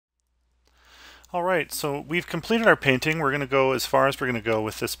All right, so we've completed our painting. We're going to go as far as we're going to go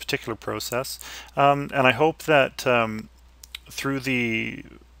with this particular process. And I hope that through the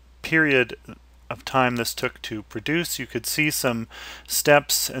period of time this took to produce, you could see some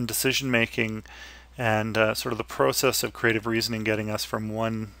steps and decision making and sort of the process of creative reasoning getting us from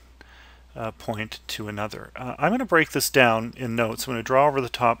one point to another. I'm going to break this down in notes. I'm going to draw over the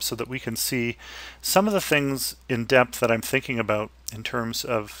top so that we can see some of the things in depth that I'm thinking about in terms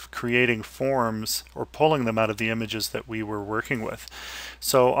of creating forms or pulling them out of the images that we were working with.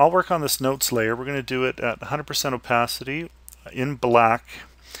 So I'll work on this notes layer. We're going to do it at 100% opacity in black.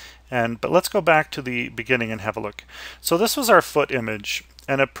 But let's go back to the beginning and have a look. So this was our foot image,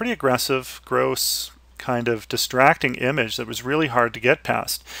 and a pretty aggressive, gross, kind of distracting image that was really hard to get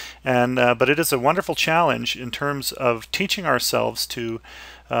past. But it is a wonderful challenge in terms of teaching ourselves to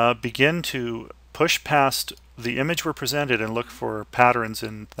begin to push past the image we're presented and look for patterns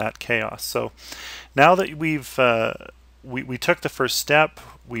in that chaos. So now that we took the first step,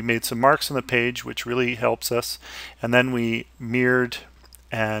 we made some marks on the page, which really helps us, and then we mirrored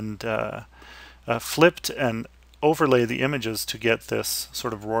and flipped and overlay the images to get this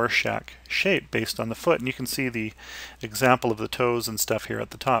sort of Rorschach shape based on the foot. And you can see the example of the toes and stuff here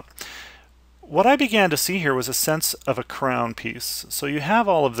at the top. What I began to see here was a sense of a crown piece. So you have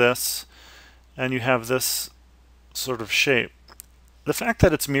all of this and you have this sort of shape. The fact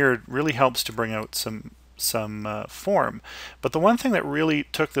that it's mirrored really helps to bring out some form. But the one thing that really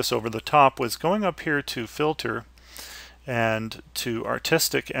took this over the top was going up here to filter and to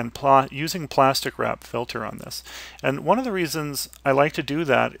artistic and using plastic wrap filter on this. And one of the reasons I like to do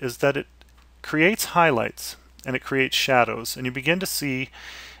that is that it creates highlights and it creates shadows, and you begin to see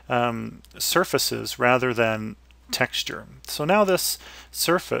surfaces rather than texture. So now this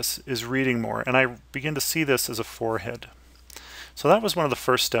surface is reading more, and I begin to see this as a forehead. So that was one of the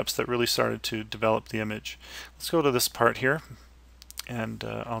first steps that really started to develop the image. Let's go to this part here, and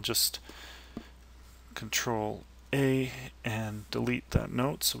I'll just Control A and delete that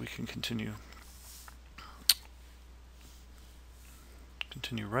note so we can continue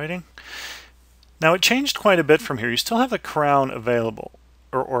writing. Now it changed quite a bit from here. You still have the crown available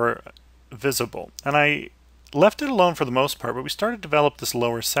or visible, and I left it alone for the most part, but we started to develop this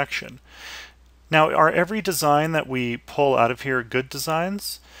lower section. Now, are every design that we pull out of here good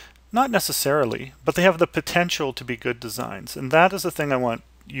designs? Not necessarily, but they have the potential to be good designs, and that is the thing I want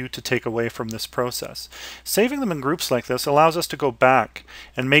you to take away from this process. Saving them in groups like this allows us to go back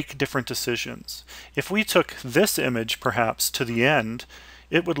and make different decisions. If we took this image perhaps to the end,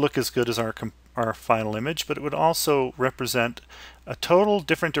 it would look as good as our final image, but it would also represent a total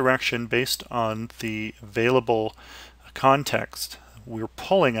different direction based on the available context we're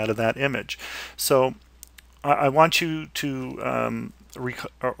pulling out of that image. So I want you to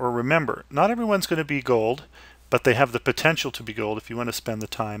remember, not everyone's going to be gold, but they have the potential to be gold if you want to spend the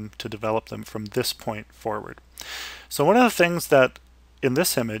time to develop them from this point forward. So one of the things that in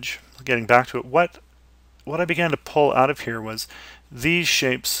this image, getting back to it, what I began to pull out of here was these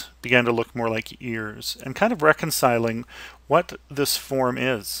shapes began to look more like ears, and kind of reconciling what this form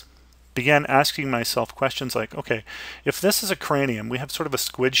is. Began asking myself questions like, okay, if this is a cranium, we have sort of a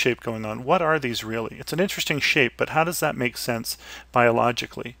squid shape going on. What are these really? It's an interesting shape, but how does that make sense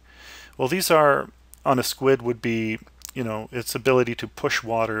biologically? Well, these are, on a squid would be, you know, its ability to push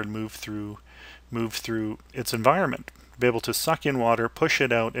water and move through its environment. Be able to suck in water, push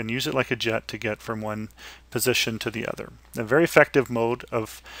it out, and use it like a jet to get from one position to the other. A very effective mode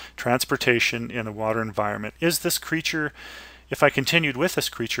of transportation in a water environment. Is this creature, if I continued with this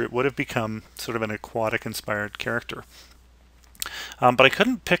creature, it would have become sort of an aquatic inspired character. But I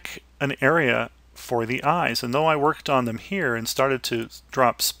couldn't pick an area for the eyes, and though I worked on them here and started to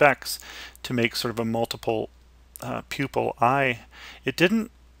drop specks to make sort of a multiple pupil eye, it didn't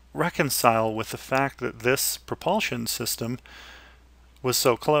reconcile with the fact that this propulsion system was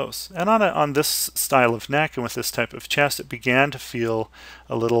so close. And on this style of neck and with this type of chest, it began to feel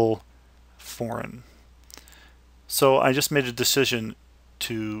a little foreign. So I just made a decision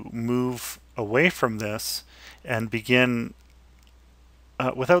to move away from this and begin,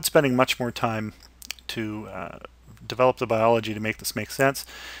 without spending much more time to develop the biology to make this make sense,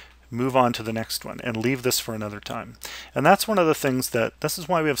 move on to the next one and leave this for another time. And that's one of the things this is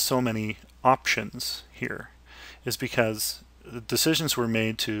why we have so many options here, is because the decisions were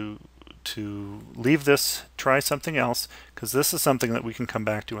made to leave this, try something else, because this is something that we can come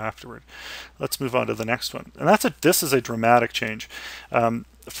back to afterward. Let's move on to the next one. And this is a dramatic change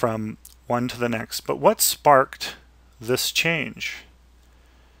from one to the next. But what sparked this change?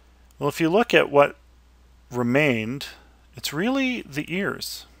 Well, if you look at what remained, it's really the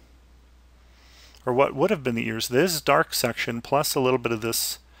ears. or what would have been the ears, this dark section plus a little bit of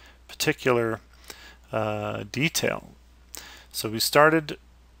this particular detail. So we started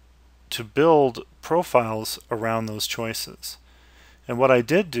to build profiles around those choices. And what I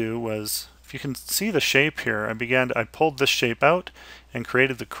did do was, if you can see the shape here, I pulled this shape out and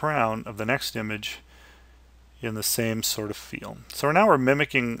created the crown of the next image in the same sort of feel. So now we're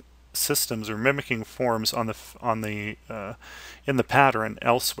mimicking systems or mimicking forms in the pattern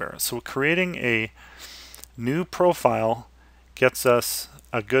elsewhere. So creating a new profile gets us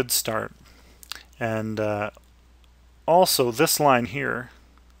a good start. And also this line here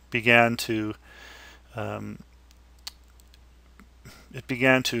began to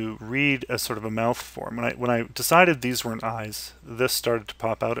read as sort of a mouth form. When I decided these weren't eyes, this started to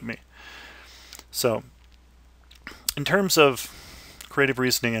pop out at me. So in terms of creative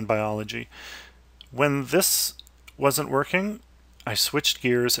reasoning and biology, when this wasn't working, I switched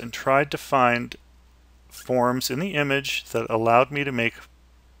gears and tried to find forms in the image that allowed me to make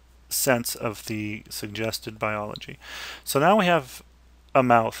sense of the suggested biology. So now we have a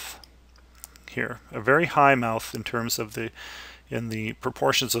mouth here, a very high mouth in terms of in the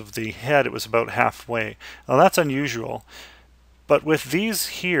proportions of the head. It was about halfway. Now that's unusual, but with these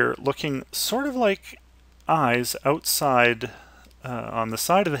here looking sort of like eyes outside on the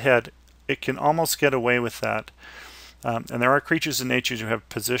side of the head, it can almost get away with that. And there are creatures in nature who have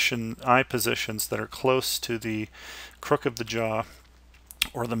eye positions that are close to the crook of the jaw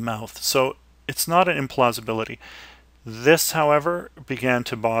or the mouth. So it's not an implausibility. This, however, began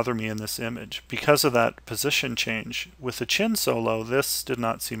to bother me in this image. Because of that position change, with the chin so low, this did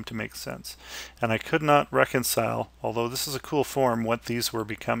not seem to make sense. And I could not reconcile, although this is a cool form, what these were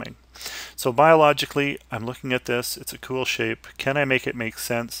becoming. So biologically, I'm looking at this, it's a cool shape. Can I make it make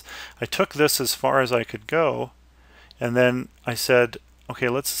sense? I took this as far as I could go, and then I said, okay,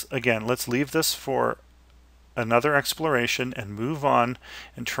 let's leave this for another exploration and move on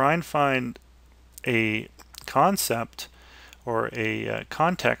and try and find a concept or a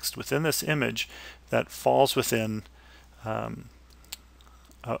context within this image that falls within a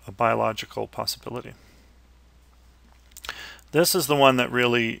biological possibility. This is the one that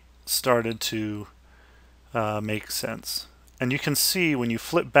really started to make sense. And you can see when you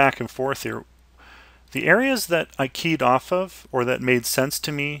flip back and forth here, the areas that I keyed off of or that made sense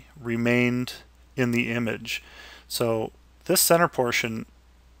to me remained in the image. So this center portion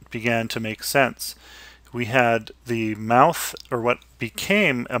began to make sense. We had the mouth, or what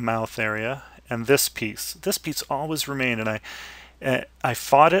became a mouth area, and this piece. This piece always remained, and I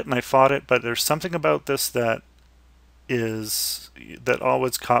fought it and I fought it, but there's something about this that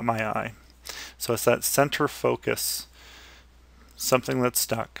always caught my eye. So it's that center focus, something that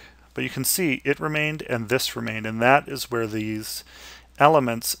stuck. But you can see it remained and this remained, and that is where these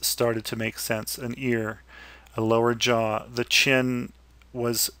elements started to make sense. An ear, a lower jaw, the chin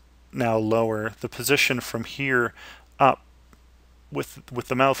was now lower, the position from here up with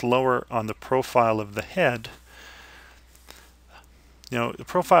the mouth lower on the profile of the head. You know, the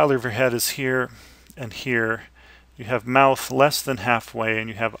profile of your head is here and here. You have mouth less than halfway and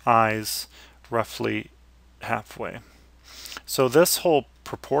you have eyes roughly halfway. So this whole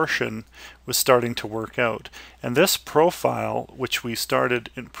proportion was starting to work out, and this profile, which we started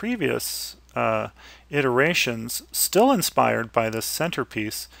in previous iterations, still inspired by this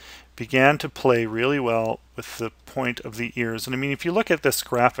centerpiece, began to play really well with the point of the ears. And I mean, if you look at this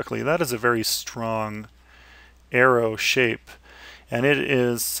graphically, that is a very strong arrow shape, and it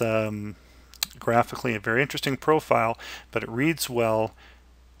is graphically a very interesting profile, but it reads well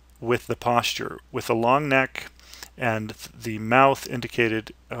with the posture. With a long neck and the mouth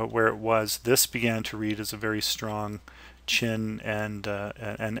indicated where it was, this began to read as a very strong chin and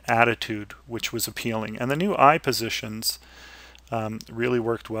an attitude which was appealing. And the new eye positions really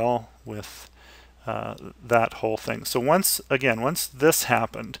worked well with that whole thing. So once this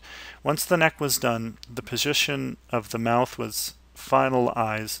happened, once the neck was done, the position of the mouth was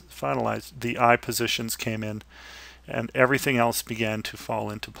finalized, the eye positions came in, and everything else began to fall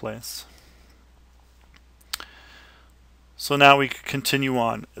into place. So now we continue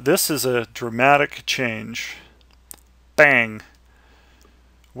on. This is a dramatic change. Bang!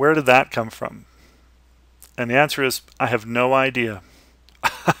 Where did that come from? And the answer is, I have no idea.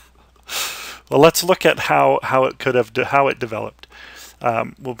 Well, let's look at how it developed.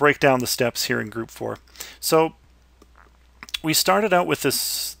 We'll break down the steps here in group 4. So we started out with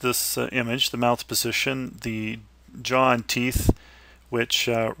this image, the mouth position, the jaw and teeth, which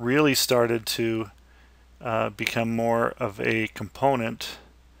really started to become more of a component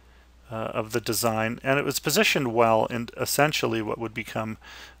of the design, and it was positioned well in essentially what would become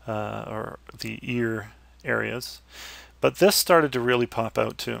or the ear areas. But this started to really pop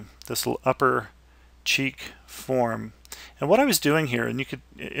out too, this upper cheek form. And what I was doing here, and you could,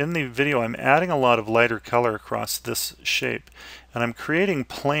 in the video, I'm adding a lot of lighter color across this shape, and I'm creating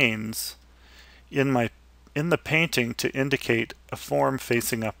planes in the painting to indicate a form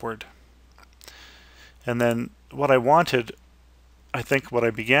facing upward. And then what I wanted, I think what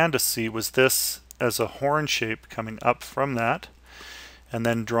I began to see was this as a horn shape coming up from that, and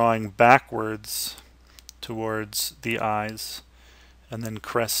then drawing backwards towards the eyes, and then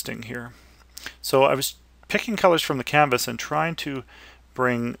cresting here. So I was picking colors from the canvas and trying to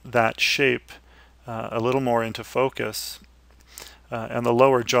bring that shape a little more into focus. And the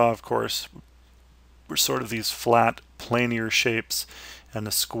lower jaw, of course, were sort of these flat, planar shapes, and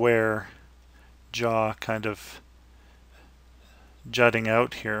the square jaw kind of jutting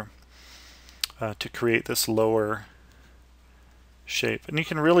out here to create this lower shape. And you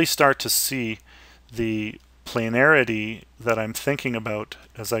can really start to see the planarity that I'm thinking about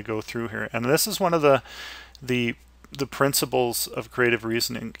as I go through here. And this is one of the principles of creative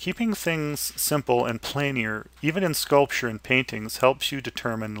reasoning. Keeping things simple and planar, even in sculpture and paintings, helps you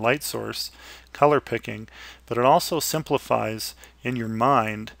determine light source, color picking, but it also simplifies in your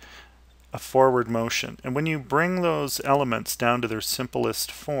mind a forward motion. And when you bring those elements down to their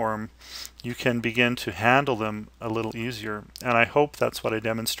simplest form, you can begin to handle them a little easier. And I hope that's what I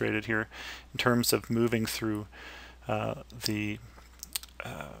demonstrated here in terms of moving through the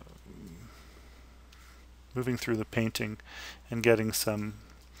painting and getting some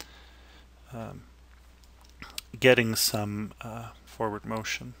forward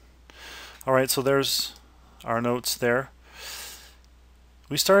motion. All right, so there's our notes there.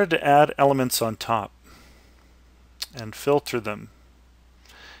 We started to add elements on top and filter them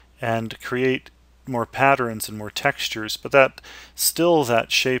and create more patterns and more textures, but that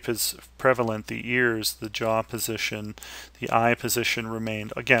shape is prevalent. The ears, the jaw position, the eye position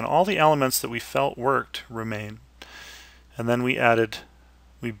remained. Again, all the elements that we felt worked remain. And then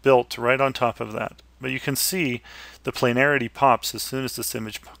we built right on top of that. But you can see the planarity pops as soon as this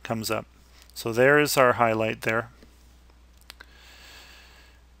image comes up. So there is our highlight there.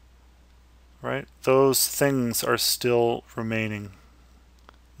 Right? Those things are still remaining.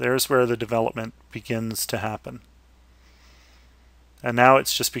 There's where the development begins to happen. And now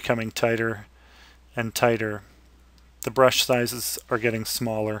it's just becoming tighter and tighter. The brush sizes are getting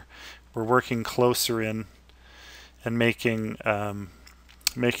smaller. We're working closer in and making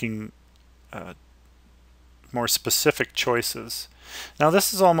more specific choices. Now this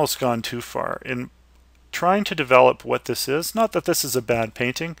has almost gone too far. In trying to develop what this is, not that this is a bad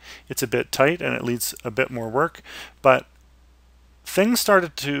painting, it's a bit tight and it needs a bit more work, but things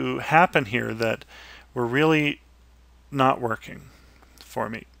started to happen here that were really not working for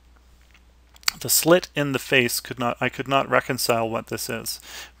me. The slit in the face I could not reconcile what this is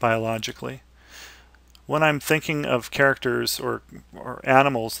biologically. When I'm thinking of characters or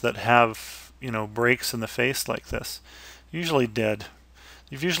animals that have, breaks in the face like this, usually dead.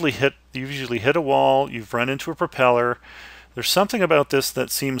 You've usually hit a wall, you've run into a propeller. There's something about this that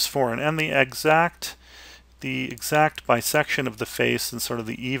seems foreign, and the exact bisection of the face and sort of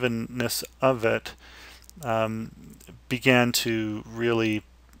the evenness of it began to really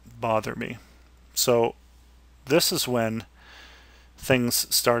bother me. So this is when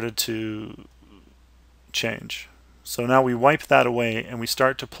things started to change. So now we wipe that away and we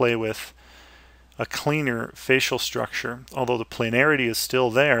start to play with a cleaner facial structure, although the planarity is still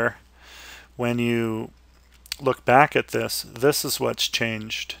there. When you look back at this is what's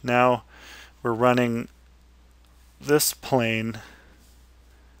changed. Now we're running this plane.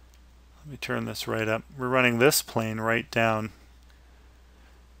 Let me turn this right up. We're running this plane right down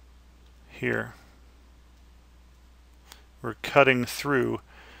here. We're cutting through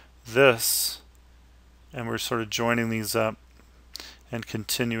this and we're sort of joining these up and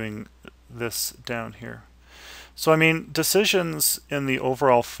continuing this down here. So I mean, decisions in the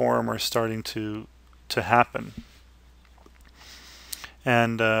overall form are starting to happen.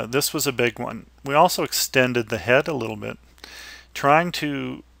 And this was a big one. We also extended the head a little bit, trying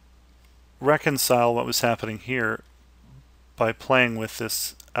to reconcile what was happening here by playing with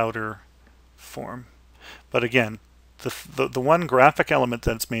this outer form. But again, the one graphic element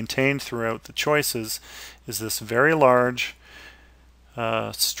that's maintained throughout the choices is this very large,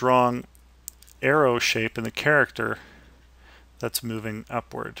 strong arrow shape in the character that's moving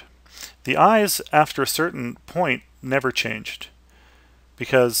upward. The eyes, after a certain point, never changed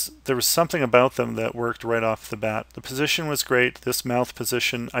because there was something about them that worked right off the bat. The position was great. This mouth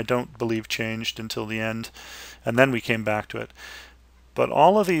position I don't believe changed until the end, and then we came back to it. But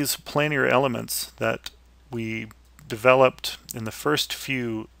all of these planar elements that we developed in the first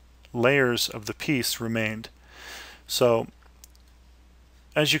few layers of the piece remained. So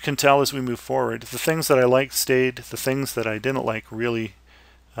as you can tell as we move forward, the things that I liked stayed, the things that I didn't like really,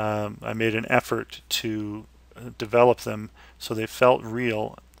 I made an effort to develop them so they felt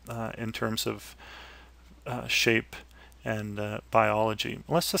real in terms of shape and biology.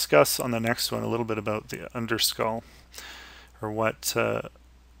 Let's discuss on the next one a little bit about the underskull, or what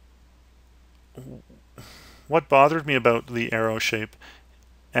bothered me about the arrow shape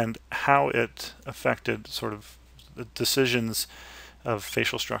and how it affected sort of the decisions of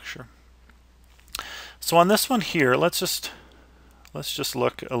facial structure. So on this one here, let's just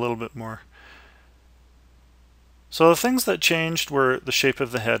look a little bit more. So the things that changed were the shape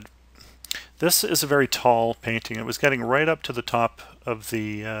of the head. This is a very tall painting. It was getting right up to the top of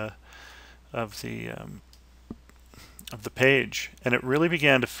the page, and it really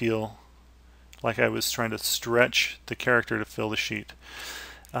began to feel like I was trying to stretch the character to fill the sheet.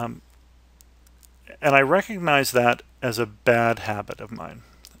 And I recognize that as a bad habit of mine,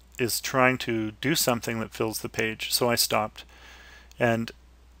 is trying to do something that fills the page. So I stopped and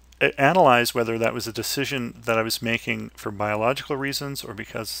analyzed whether that was a decision that I was making for biological reasons or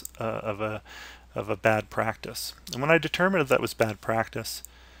because of a bad practice. And when I determined that was bad practice,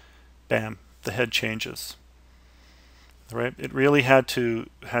 bam, the head changes. Right? It really had to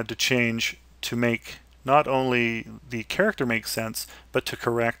change to make not only the character make sense, but to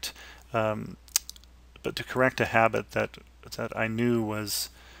correct a habit that I knew was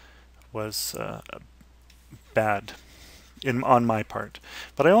bad on my part.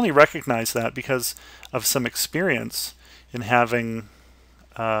 But I only recognized that because of some experience in having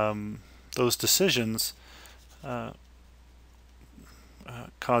those decisions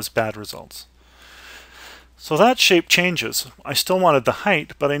cause bad results. So that shape changes. I still wanted the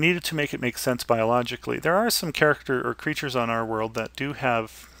height, but I needed to make it make sense biologically. There are some character or creatures on our world that do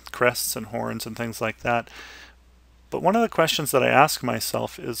have crests and horns and things like that. But one of the questions that I ask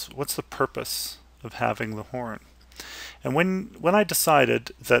myself is, what's the purpose of having the horn? And when I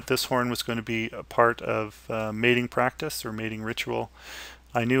decided that this horn was going to be a part of mating practice or mating ritual,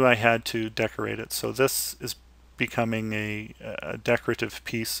 I knew I had to decorate it. So this is becoming a decorative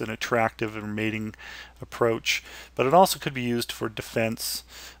piece, an attractive and mating approach, but it also could be used for defense.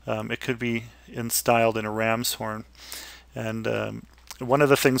 It could be styled in a ram's horn. And one of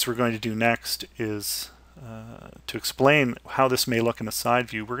the things we're going to do next is to explain how this may look in a side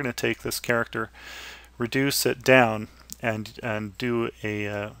view. We're going to take this character, reduce it down, and do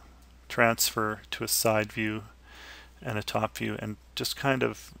a transfer to a side view and a top view, and just kind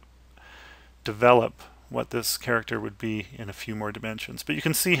of develop what this character would be in a few more dimensions. But you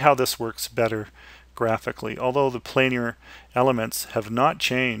can see how this works better graphically. Although the planar elements have not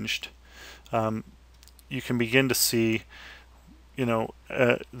changed, you can begin to see, you know,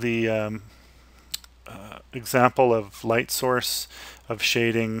 the example of light source, of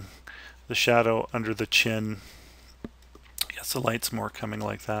shading the shadow under the chin. Yes, the light's more coming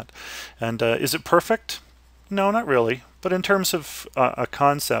like that. And is it perfect? No, not really. But in terms of a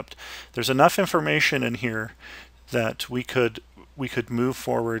concept, there's enough information in here that we could move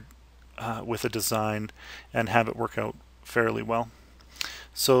forward with a design and have it work out fairly well.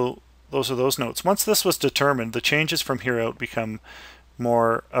 So those are those notes. Once this was determined, the changes from here out become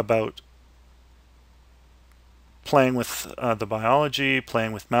more about playing with the biology,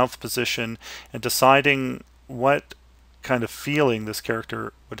 playing with mouth position, and deciding what kind of feeling this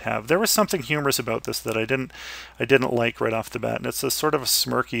character would have. There was something humorous about this that I didn't like right off the bat, and it's a sort of a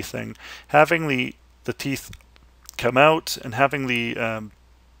smirky thing. Having the teeth come out and having the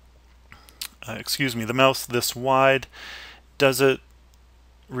the mouth this wide, does it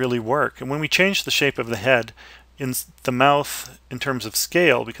really work? And when we change the shape of the head, in the mouth, in terms of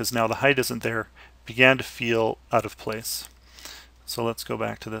scale, because now the height isn't there, began to feel out of place. So let's go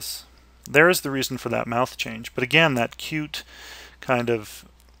back to this. There is the reason for that mouth change. But again, that cute kind of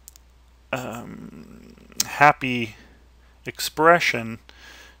happy expression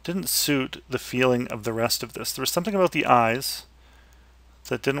didn't suit the feeling of the rest of this. There was something about the eyes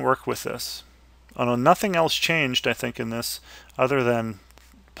that didn't work with this. Although nothing else changed, I think, in this other than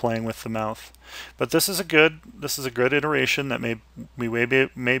playing with the mouth. But this is a good iteration that we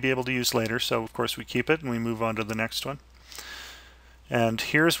may be able to use later. So of course we keep it and we move on to the next one. And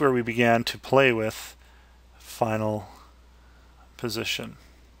here's where we began to play with final position.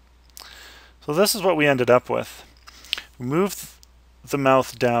 So this is what we ended up with. We moved the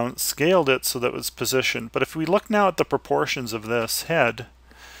mouth down, scaled it so that it was positioned. But if we look now at the proportions of this head,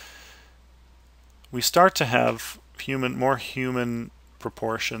 we start to have more human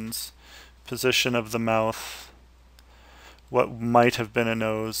proportions, position of the mouth, what might have been a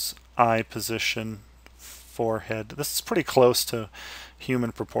nose, eye position, forehead. This is pretty close to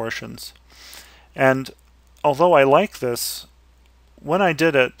human proportions. And although I like this, when I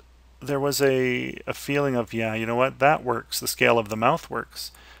did it, there was a feeling of, yeah, you know what, that works. The scale of the mouth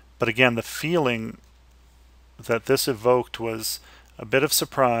works. But again, the feeling that this evoked was a bit of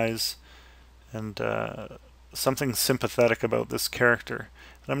surprise and something sympathetic about this character.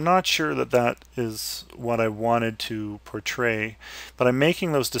 And I'm not sure that that is what I wanted to portray, but I'm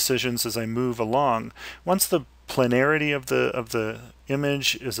making those decisions as I move along. Once the planarity of the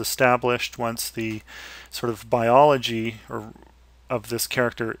image is established, once the sort of biology of this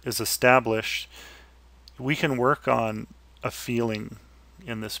character is established, we can work on a feeling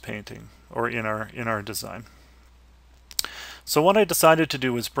in this painting or in our design. So what I decided to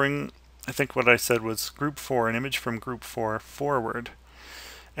do was bring, I think what I said was group 4, an image from group 4 forward,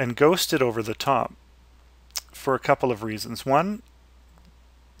 and ghost it over the top for a couple of reasons. One,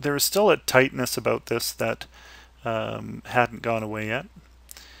 there is still a tightness about this that hadn't gone away yet.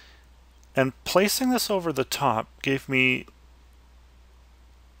 And placing this over the top gave me,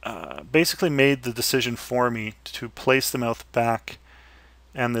 basically made the decision for me to place the mouth back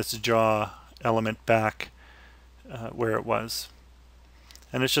and this jaw element back where it was.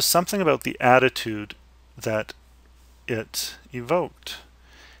 And it's just something about the attitude that it evoked.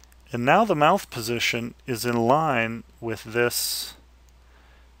 And now the mouth position is in line with this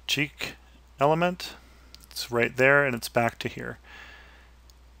cheek element. It's right there and it's back to here.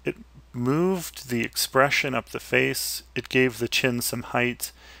 It moved the expression up the face. It gave the chin some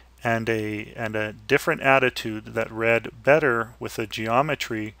height and a different attitude that read better with the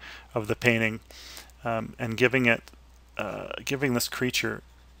geometry of the painting, and giving this creature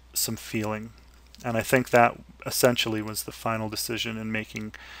some feeling. And I think that essentially was the final decision in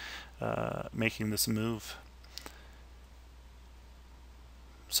making this move.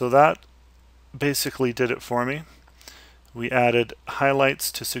 So that basically did it for me. We added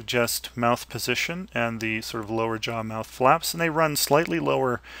highlights to suggest mouth position and the sort of lower jaw mouth flaps, and they run slightly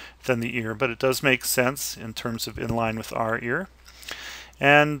lower than the ear, but it does make sense in terms of in line with our ear.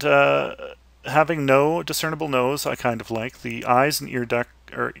 And having no discernible nose, I kind of like the eyes and ear duct,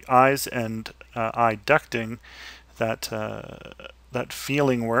 or eyes and eye ducting. That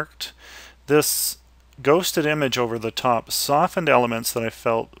feeling worked. This ghosted image over the top softened elements that I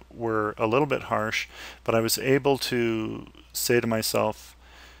felt were a little bit harsh, but I was able to say to myself,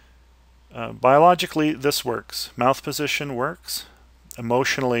 biologically this works. Mouth position works.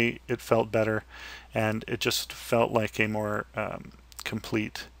 Emotionally it felt better, and it just felt like a more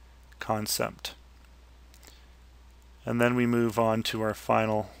complete concept. And then we move on to our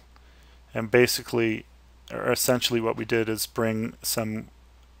final, and basically, or essentially what we did is bring some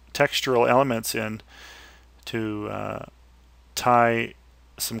textural elements in to tie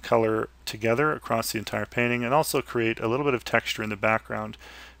some color together across the entire painting and also create a little bit of texture in the background.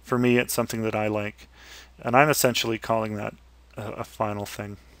 For me, it's something that I like, and I'm essentially calling that a final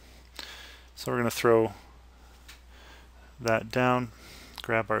thing. So we're going to throw that down,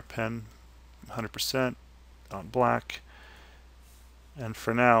 grab our pen 100% on black, and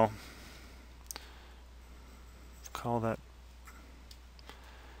for now call that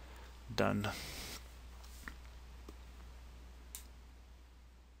done.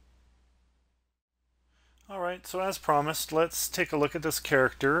 Alright, so as promised, let's take a look at this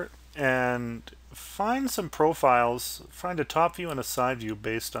character and find some profiles, find a top view and a side view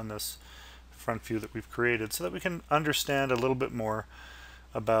based on this front view that we've created, so that we can understand a little bit more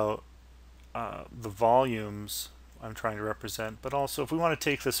about the volumes I'm trying to represent, but also if we want to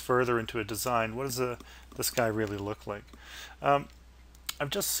take this further into a design, what does this guy really look like? I've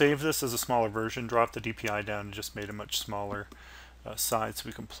just saved this as a smaller version, dropped the DPI down and just made a much smaller size so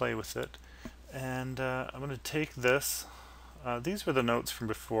we can play with it. And I'm going to take this, these were the notes from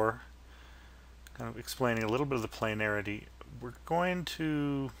before, kind of explaining a little bit of the planarity. We're going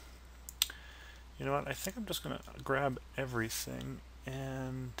to, you know what, I think I'm just going to grab everything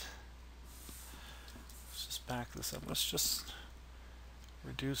and let's just back this up. Let's just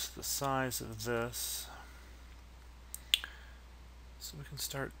reduce the size of this so we can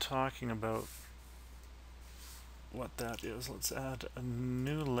start talking about what that is. Let's add a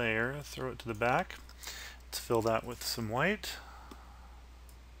new layer, throw it to the back. Let's fill that with some white.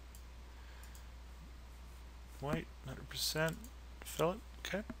 White, 100%, fill it,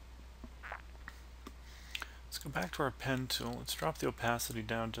 okay. Let's go back to our pen tool. Let's drop the opacity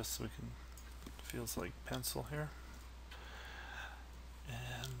down just so we can, it feels like pencil here.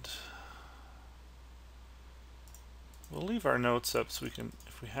 And We'll leave our notes up so we can,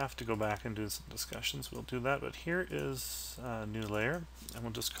 if we have to go back and do some discussions, we'll do that. But here is a new layer, and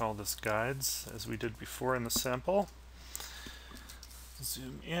we'll just call this guides as we did before in the sample.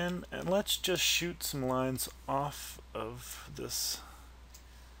 Zoom in, and let's just shoot some lines off of this.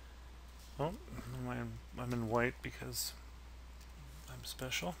 Oh, I'm in white because I'm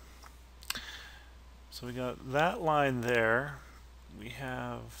special. So we got that line there. We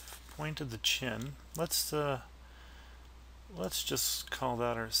have pointed the chin. Let's just call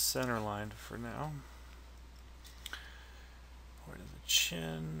that our center line for now. Pointed the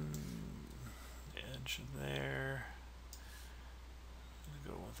chin, edge there.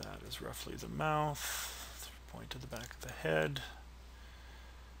 Go with that as roughly the mouth. Point to the back of the head.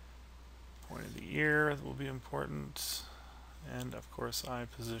 Point of the ear will be important, and of course eye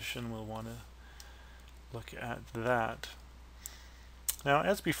position. We'll want to look at that. Now,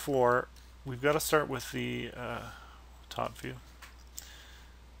 as before, we've got to start with the top view.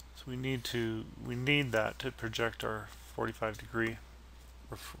 So we need that to project our 45-degree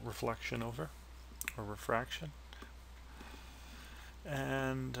reflection over, or refraction.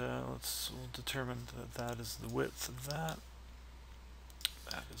 And we'll determine that that is the width of that.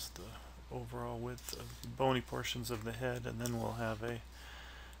 That is the overall width of the bony portions of the head, and then we'll have a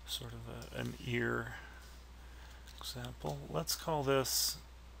sort of an ear example. Let's call this,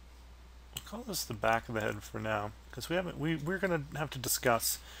 we'll call this the back of the head for now, because we're going to have to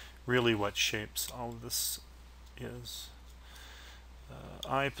discuss really what shapes all of this is.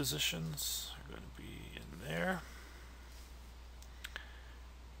 Eye positions are going to be in there.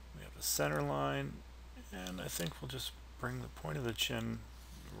 We have a center line, and I think we'll just bring the point of the chin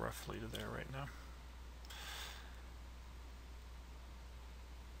roughly to there right now.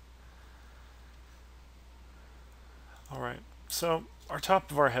 Alright, so our top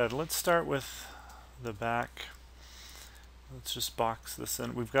of our head, let's start with the back. Let's just box this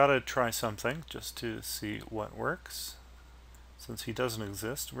in. We've got to try something just to see what works. Since he doesn't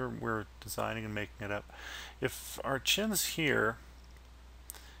exist, we're designing and making it up. If our chin's here,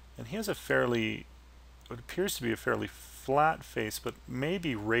 and he has a fairly, what appears to be a fairly flat face, but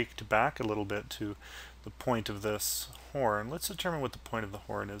maybe raked back a little bit to the point of this horn. Let's determine what the point of the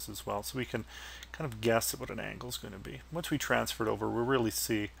horn is as well, so we can kind of guess at what an angle is going to be. Once we transfer it over, we'll really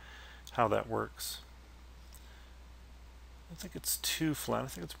see how that works. I don't think it's too flat. I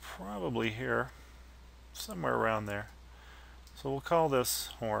think it's probably here, somewhere around there. So we'll call this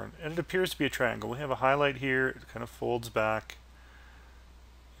horn, and it appears to be a triangle. We have a highlight here, it kind of folds back.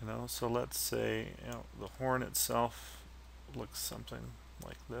 So let's say the horn itself looks something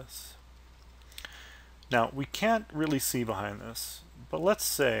like this. Now, we can't really see behind this, but let's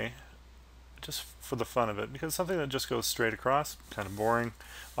say, just for the fun of it, because something that just goes straight across, kind of boring.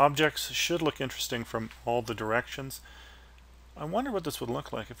 Objects should look interesting from all the directions. I wonder what this would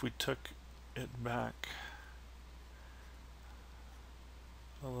look like if we took it back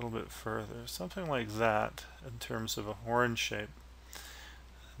a little bit further. Something like that in terms of a horn shape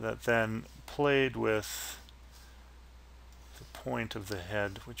that then played with the point of the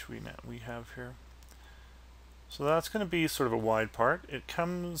head, which we have here. So that's going to be sort of a wide part. It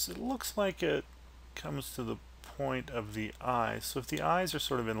looks like it comes to the point of the eye. So if the eyes are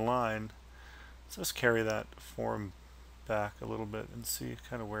sort of in line, let's just carry that form back a little bit and see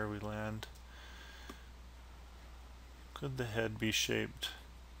kind of where we land. Could the head be shaped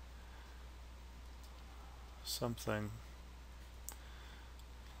something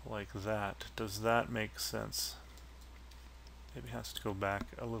like that? Does that make sense? Maybe it has to go back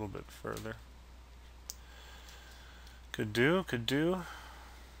a little bit further. Could do.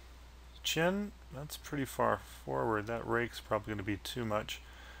 Chin, that's pretty far forward. That rake's probably going to be too much.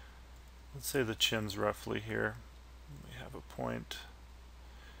 Let's say the chin's roughly here. We have a point.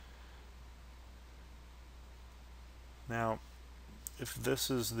 Now, if this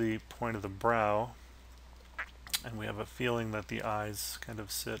is the point of the brow, and we have a feeling that the eyes kind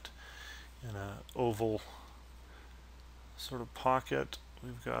of sit in an oval sort of pocket,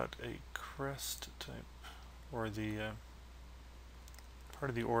 we've got a crest type, or the part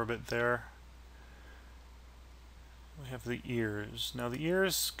of the orbit there. We have the ears. Now the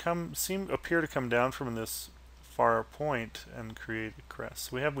ears appear to come down from this far point and create a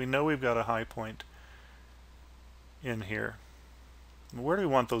crest. We know we've got a high point in here. Where do we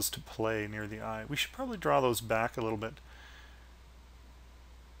want those to play near the eye? We should probably draw those back a little bit.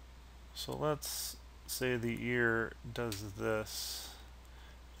 So let's say the ear does this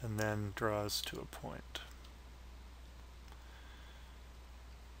and then draws to a point.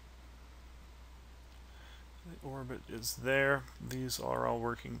 The orbit is there. These are all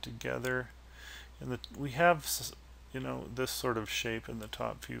working together. And we have you know, this sort of shape in the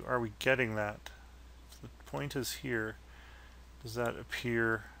top view. Are we getting that? If the point is here, does that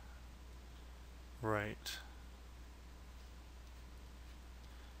appear right?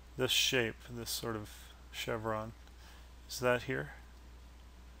 This shape, this sort of chevron, is that here?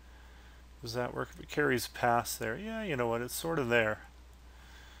 Does that work? If it carries past there, yeah, you know what, it's sort of there.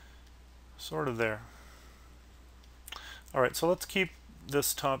 Sort of there. Alright, so let's keep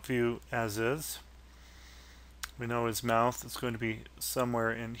this top view as is. We know his mouth is going to be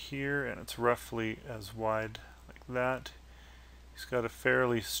somewhere in here, and it's roughly as wide like that. He's got a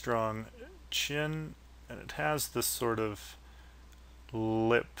fairly strong chin, and it has this sort of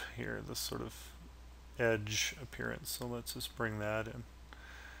lip here, this sort of edge appearance. So let's just bring that in.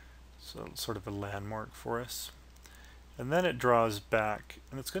 So it's sort of a landmark for us. And then it draws back,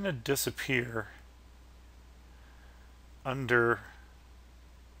 and it's going to disappear under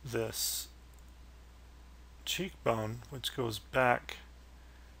this cheekbone, which goes back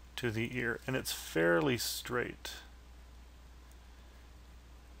to the ear, and it's fairly straight.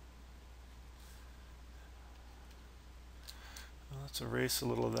 Let's erase a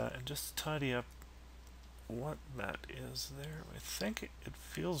little of that and just tidy up what that is there. I think it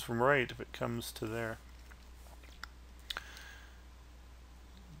feels right if it comes to there.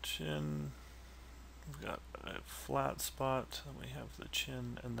 Chin, we've got a flat spot, and we have the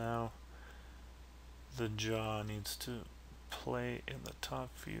chin, and now the jaw needs to play in the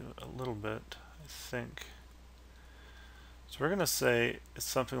top view a little bit, I think. So we're going to say it's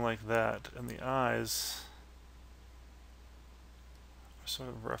something like that, and the eyes are sort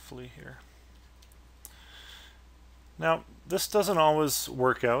of roughly here. Now, this doesn't always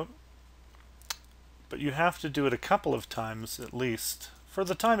work out, but you have to do it a couple of times at least. For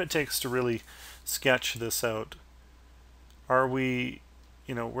the time it takes to really sketch this out, we're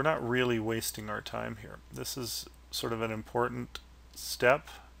not really wasting our time here. This is sort of an important step,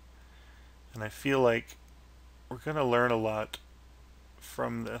 and I feel like we're going to learn a lot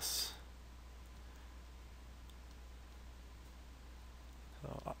from this.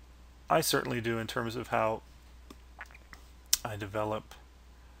 So I certainly do, in terms of how I develop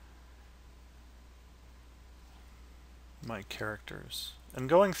my characters. And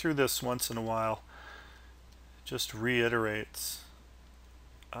going through this once in a while just reiterates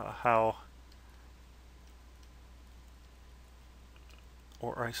how,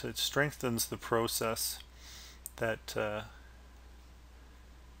 or I said, strengthens the process that that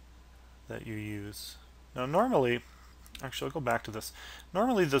you use. Now normally, actually I'll go back to this.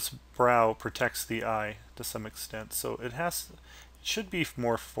 Normally this brow protects the eye to some extent, so it should be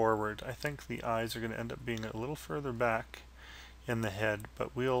more forward. I think the eyes are going to end up being a little further back in the head,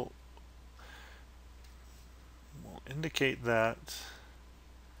 but we'll indicate that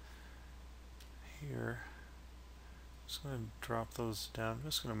here. I'm just going to drop those down. I'm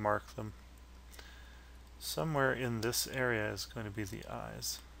just going to mark them. Somewhere in this area is going to be the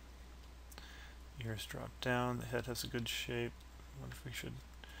eyes. Ears drop down. The head has a good shape. What if we should?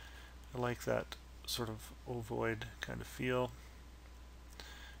 I like that sort of ovoid kind of feel.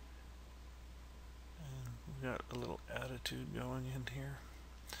 And we've got a little attitude going in here.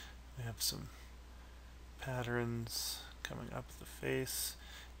 We have some patterns coming up the face,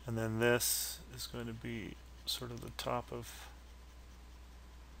 and then this is going to be sort of the top of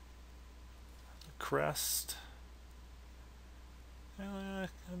the crest.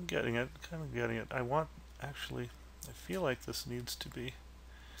 I'm getting it, kind of getting it. I feel like this needs to be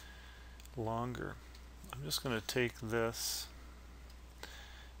longer. I'm just going to take this,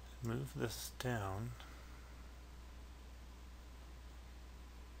 move this down.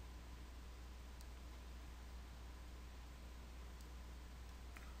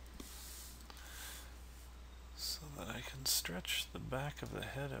 So that I can stretch the back of the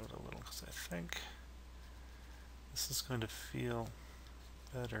head out a little, because I think this is going to feel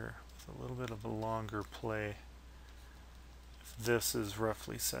better with a little bit of a longer play if this is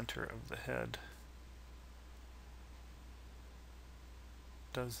roughly center of the head.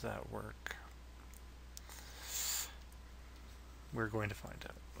 Does that work? We're going to find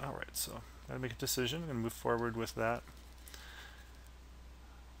out. Alright, so I'm going to make a decision. I'm going to move forward with that.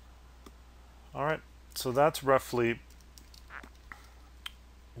 Alright, so that's roughly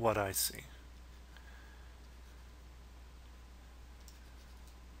what I see.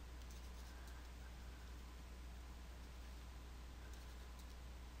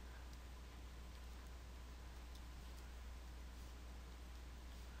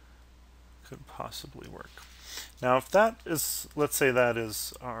 Could possibly work. Now if that is, let's say that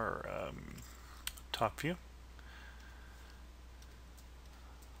is our top view.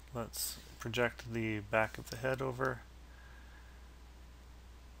 Let's project the back of the head over.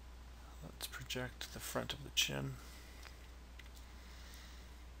 Let's project the front of the chin.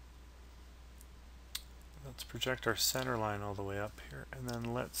 Let's project our center line all the way up here, and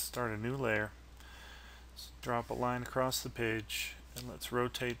then let's start a new layer. Let's drop a line across the page, and let's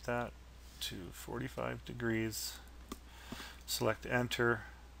rotate that to 45 degrees. Select Enter,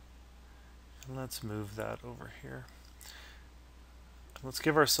 and let's move that over here. Let's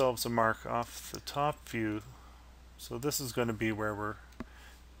give ourselves a mark off the top view. So this is going to be where we're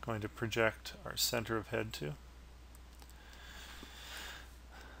going to project our center of head to.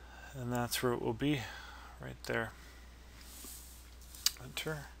 And that's where it will be, right there.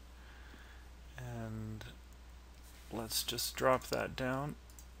 Enter. And let's just drop that down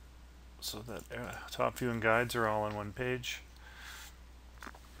so that top view and guides are all on one page.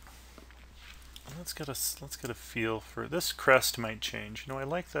 Let's get a feel for this. Crest might change. You know, I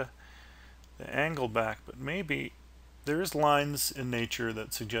like the angle back, but maybe there's lines in nature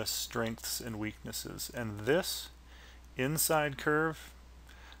that suggest strengths and weaknesses, and this inside curve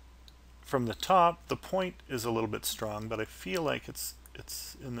from the top, the point is a little bit strong, but I feel like it's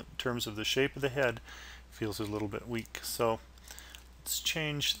in terms of the shape of the head, feels a little bit weak. So let's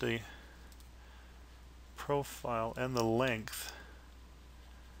change the profile and the length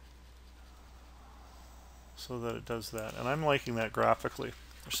so that it does that. And I'm liking that graphically.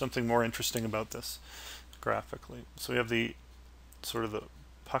 There's something more interesting about this graphically. So we have the sort of the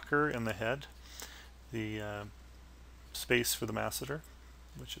pucker in the head, the space for the masseter,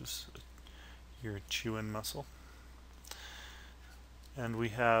 which is your chew-in muscle. And we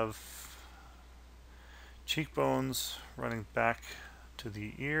have cheekbones running back to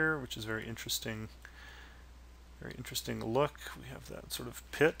the ear, which is very interesting look. We have that sort of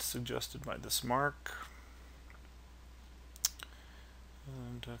pit suggested by this mark.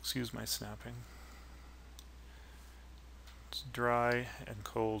 And excuse my snapping. It's dry and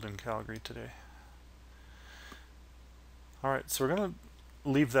cold in Calgary today. Alright, so we're going to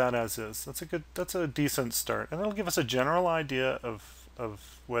leave that as is. That's a decent start. And it'll give us a general idea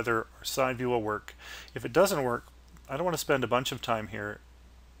of whether our side view will work. If it doesn't work, I don't want to spend a bunch of time here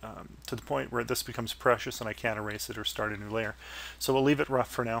to the point where this becomes precious and I can't erase it or start a new layer. So we'll leave it rough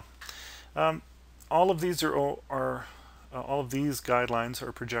for now. All of these all of these guidelines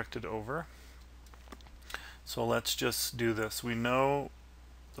are projected over. So let's just do this. We know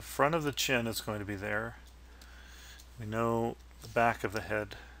the front of the chin is going to be there. We know the back of the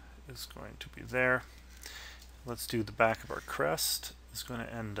head is going to be there. Let's do the back of our crest is going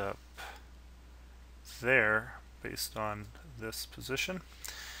to end up there based on this position.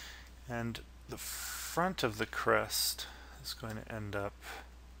 And the front of the crest is going to end up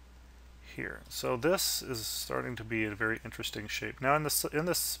here. So this is starting to be a very interesting shape. Now in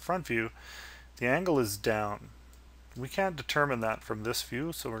this front view, the angle is down. We can't determine that from this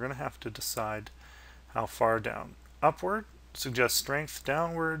view, so we're going to have to decide how far down. Upward suggests strength,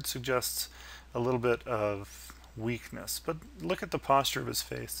 downward suggests a little bit of weakness. But look at the posture of his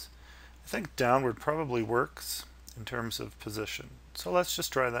face. I think downward probably works in terms of position. So let's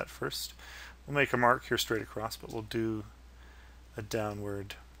just try that first. We'll make a mark here straight across, but we'll do a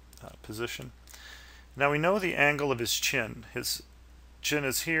downward position. Now we know the angle of his chin. His chin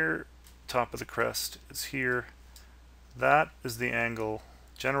is here, top of the crest is here. That is the angle,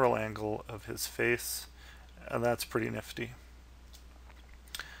 general angle of his face, and that's pretty nifty.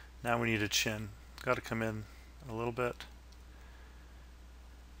 Now we need a chin. Got to come in a little bit.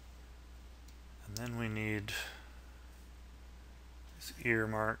 And then we need his ear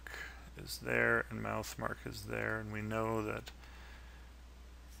mark is there and mouth mark is there, and we know that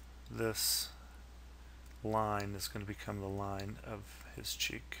this line is going to become the line of his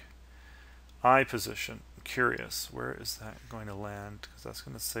cheek. Eye position, I'm curious, where is that going to land? Because that's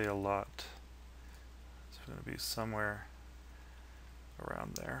going to say a lot. It's going to be somewhere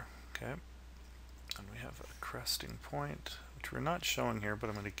around there. Okay. And we have a cresting point, which we're not showing here, but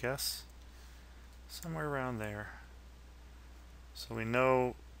I'm going to guess somewhere around there. So we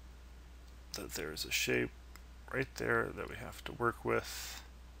know that there's a shape right there that we have to work with.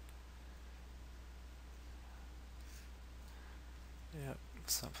 Yep,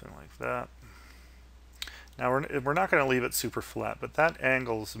 something like that. Now we're not going to leave it super flat, but that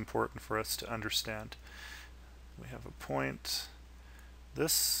angle is important for us to understand. We have a point.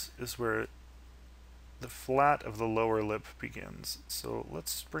 This is where the flat of the lower lip begins. So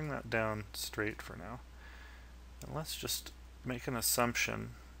let's bring that down straight for now. And let's just make an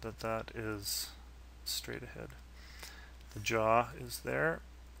assumption that that is straight ahead. The jaw is there,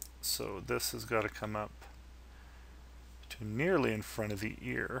 so this has got to come up to nearly in front of the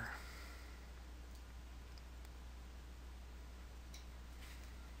ear.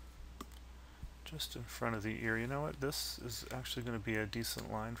 just in front of the ear. You know what? This is actually going to be a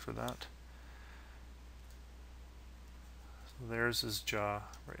decent line for that. So there's his jaw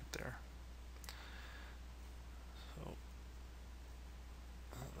right there. So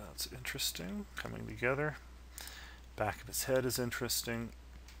that's interesting, coming together. Back of his head is interesting.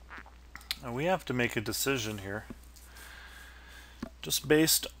 Now we have to make a decision here. Just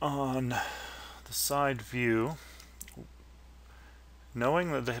based on the side view,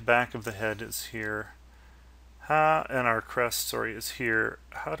 knowing that the back of the head is here, and our crest, sorry, is here,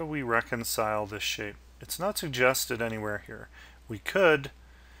 how do we reconcile this shape? It's not suggested anywhere here. We could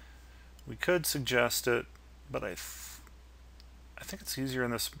suggest it, but I think it's easier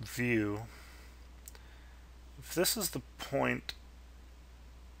in this view. If this is the point,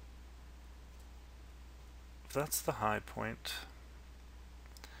 if that's the high point,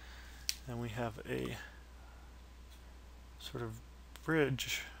 and we have a sort of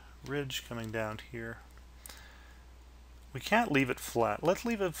ridge coming down here, we can't leave it flat. Let's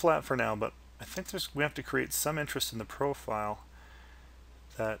leave it flat for now, but I think we have to create some interest in the profile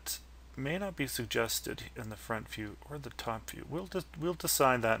that may not be suggested in the front view or the top view. We'll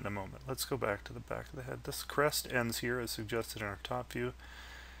decide that in a moment. Let's go back to the back of the head. This crest ends here as suggested in our top view,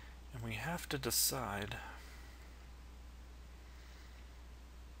 and we have to decide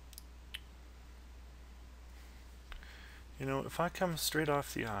if I come straight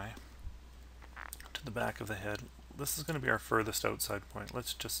off the eye to the back of the head, this is going to be our furthest outside point.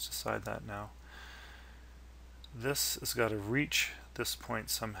 Let's just decide that now. This has got to reach this point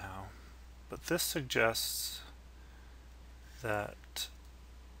somehow, but this suggests that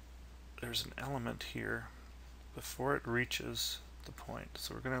there's an element here before it reaches the point,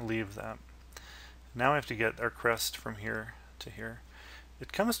 so we're going to leave that. Now I have to get our crest from here to here.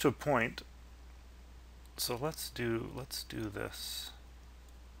 It comes to a point, so let's do this.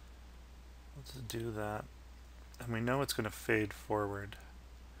 Let's do that, and we know it's going to fade forward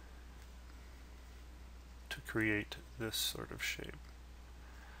to create this sort of shape.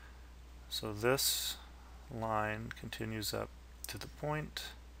 So this line continues up to the point,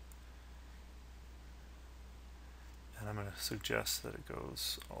 and I'm going to suggest that it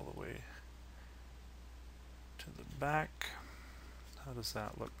goes all the way to the back. How does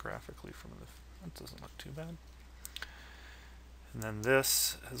that look graphically from the front? Doesn't look too bad. And then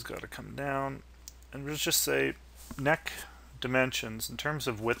this has got to come down, and we'll just say neck dimensions in terms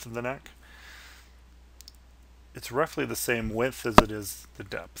of width of the neck. It's roughly the same width as it is the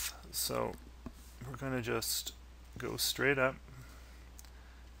depth. So we're going to just go straight up,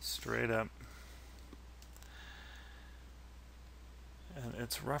 and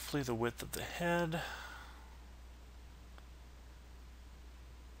it's roughly the width of the head.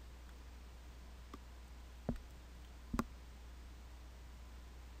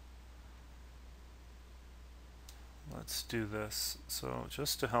 Let's do this. So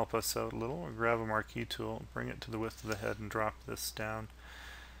just to help us out a little, we'll grab a marquee tool, bring it to the width of the head, and drop this down.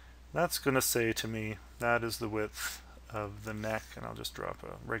 That's going to say to me that is the width of the neck, and I'll just drop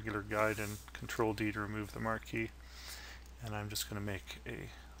a regular guide and Control D to remove the marquee, and I'm just going to make a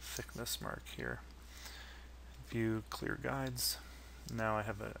thickness mark here. View, clear guides. Now I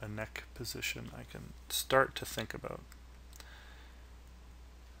have a neck position I can start to think about.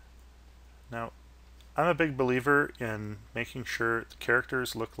 Now I'm a big believer in making sure the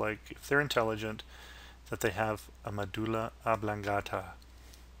characters look like, if they're intelligent, that they have a medulla oblongata.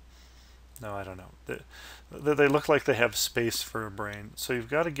 No, I don't know. They look like they have space for a brain. So you've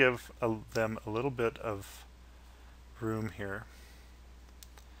got to give them a little bit of room here.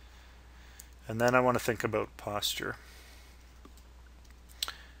 And then I want to think about posture.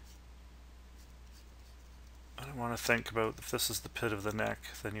 I want to think about, if this is the pit of the neck,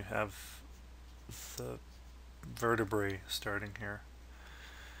 then you have the vertebrae starting here.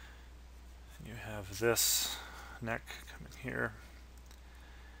 And you have this neck coming here.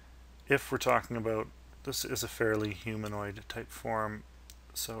 If we're talking about, this is a fairly humanoid type form,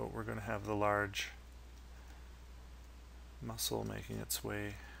 so we're going to have the large muscle making its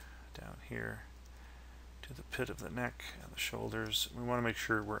way down here to the pit of the neck and the shoulders. We want to make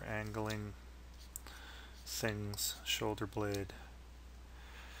sure we're angling things, shoulder blade,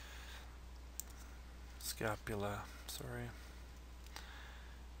 scapula, sorry.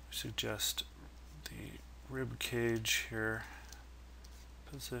 Suggest the rib cage here,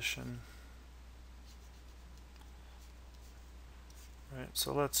 position. Right,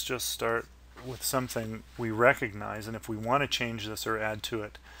 so let's just start with something we recognize, and if we want to change this or add to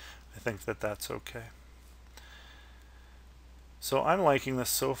it, I think that that's okay. So I'm liking this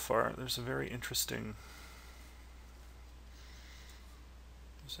so far. There's a very interesting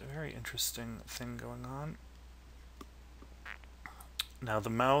There's a very interesting thing going on. Now the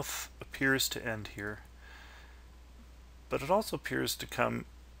mouth appears to end here, but it also appears to come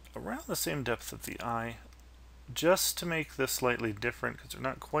around the same depth of the eye. Just to make this slightly different, because they're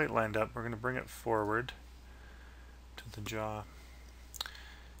not quite lined up, we're going to bring it forward to the jaw.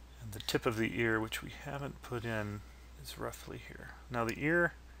 And the tip of the ear, which we haven't put in, is roughly here. Now the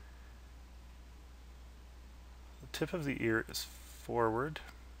ear, the tip of the ear is forward.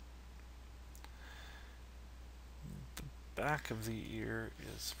 The back of the ear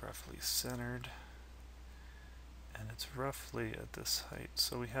is roughly centered. And it's roughly at this height.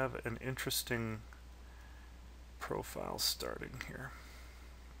 So we have an interesting profile starting here.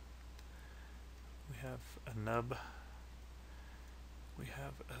 We have a nub. We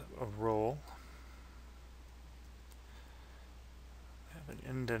have a roll. We have an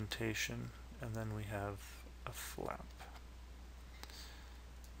indentation, and then we have a flap.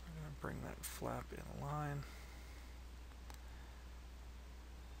 We're going to bring that flap in line.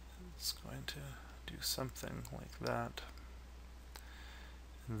 It's going to do something like that.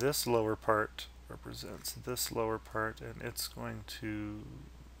 And this lower part represents this lower part, and it's going to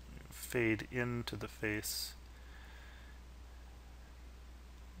fade into the face.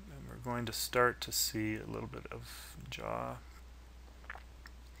 And we're going to start to see a little bit of jaw.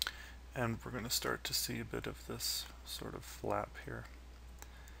 And we're going to start to see a bit of this sort of flap here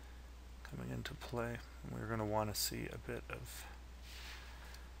coming into play. And we're going to want to see a bit of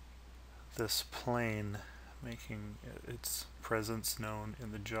this plane making its presence known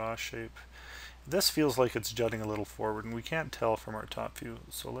in the jaw shape. This feels like it's jutting a little forward, and we can't tell from our top view,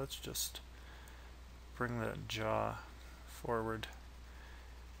 so let's just bring that jaw forward.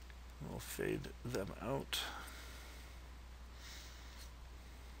 We'll fade them out.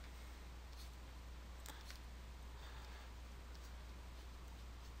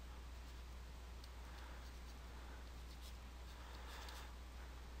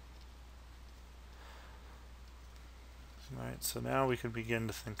 Alright, so now we can begin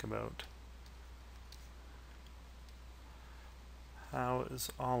to think about how is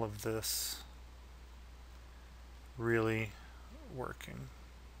all of this really working?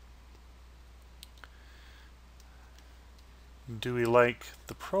 Do we like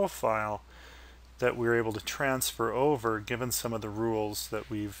the profile that we're able to transfer over given some of the rules that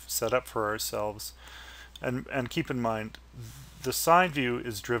we've set up for ourselves? And keep in mind, the side view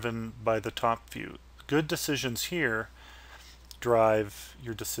is driven by the top view. Good decisions here drive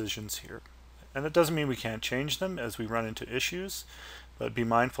your decisions here. And that doesn't mean we can't change them as we run into issues, but be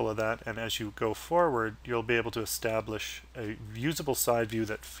mindful of that, and as you go forward you'll be able to establish a usable side view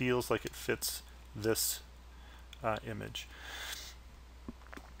that feels like it fits this image.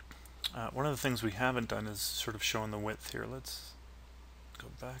 One of the things we haven't done is sort of shown the width here. Let's go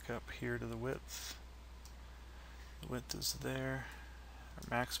back up here to the width. The width is there.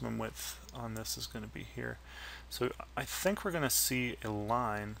 Our maximum width on this is going to be here. So I think we're going to see a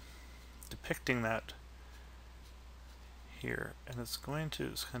line depicting that here, and it's going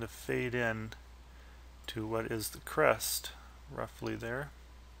to kind of fade in to what is the crest roughly there.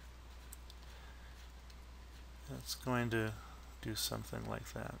 And it's going to do something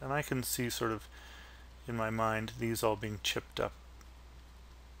like that, and I can see sort of in my mind these all being chipped up.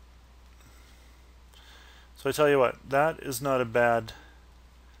 So I tell you what, that is not a bad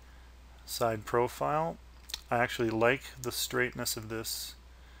side profile. I actually like the straightness of this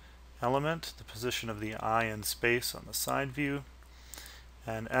element, the position of the eye in space on the side view.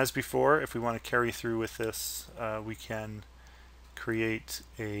 And as before, if we want to carry through with this, we can create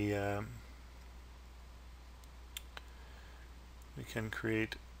a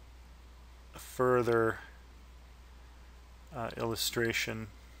further illustration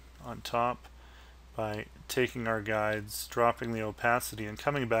on top by taking our guides, dropping the opacity, and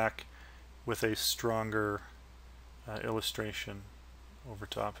coming back with a stronger illustration over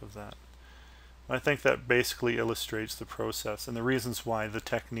top of that. I think that basically illustrates the process and the reasons why the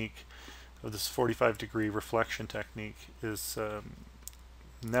technique of this 45-degree reflection technique is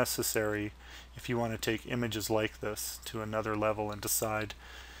necessary if you want to take images like this to another level and decide,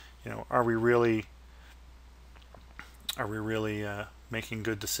 you know, are we really making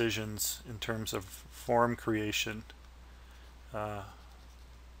good decisions in terms of form creation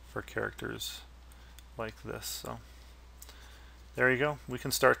for characters like this. So there you go. We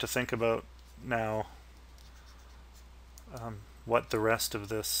can start to think about now what the rest of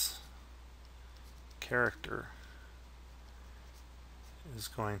this character is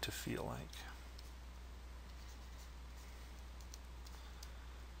going to feel like.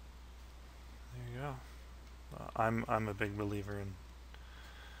 There you go. I'm a big believer in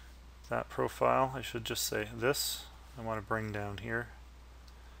that profile. I should just say this I want to bring down here.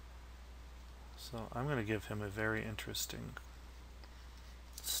 So I'm going to give him a very interesting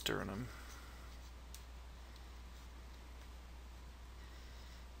sternum.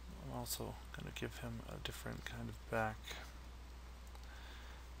 I'm also going to give him a different kind of back.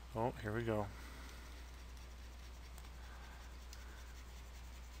 Oh, here we go.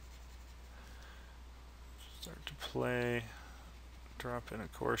 Start to play, drop in a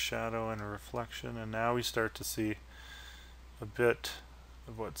core shadow and a reflection, and now we start to see a bit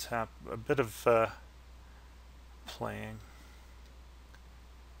of what's happened, a bit of playing.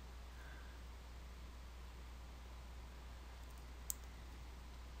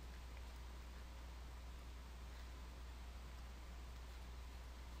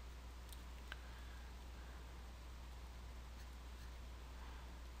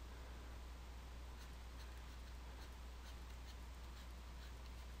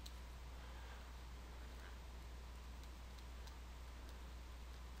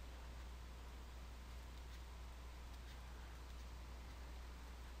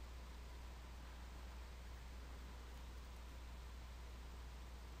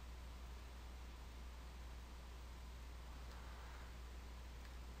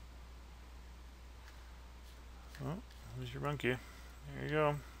 Oh, there's your monkey. There you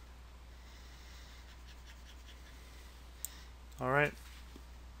go. All right.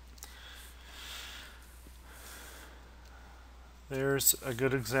 There's a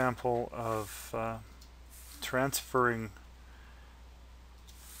good example of transferring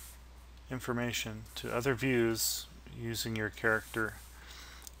information to other views using your character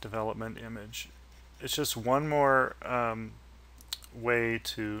development image. It's just one more way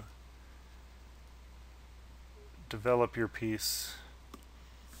to develop your piece,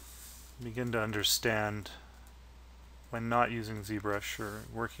 begin to understand when not using ZBrush or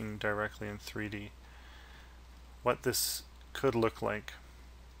working directly in 3D what this could look like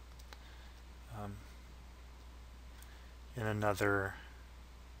in another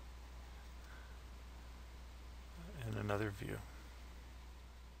view.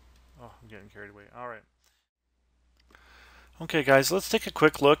 Oh, I'm getting carried away. All right. Okay guys, let's take a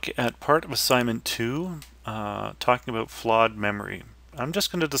quick look at part of assignment 2, talking about flawed memory. I'm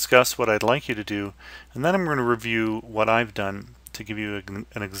just going to discuss what I'd like you to do, and then I'm going to review what I've done to give you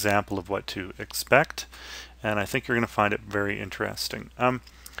an example of what to expect, and I think you're going to find it very interesting.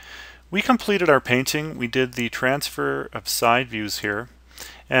 We completed our painting. We did the transfer of side views here,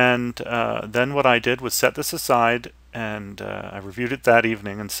 and then what I did was set this aside, and I reviewed it that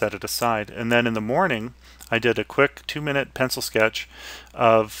evening and set it aside, and then in the morning I did a quick 2-minute pencil sketch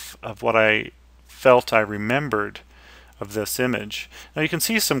of what I felt I remembered of this image. Now you can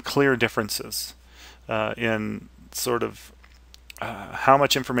see some clear differences in sort of how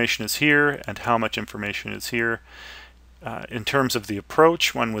much information is here and how much information is here. In terms of the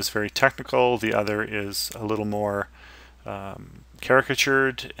approach, one was very technical, the other is a little more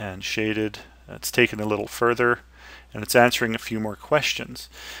caricatured and shaded. It's taken a little further, and it's answering a few more questions.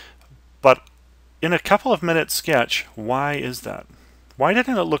 But in a couple of minute sketch, why is that? Why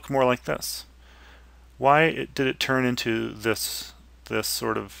didn't it look more like this? Why did it turn into this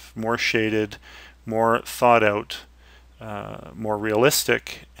sort of more shaded, more thought out, more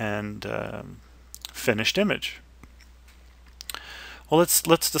realistic and finished image? Well,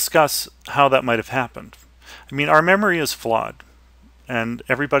 let's discuss how that might have happened. I mean, our memory is flawed, and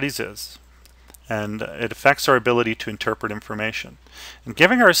everybody's is. And it affects our ability to interpret information. And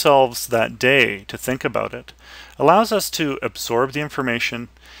giving ourselves that day to think about it allows us to absorb the information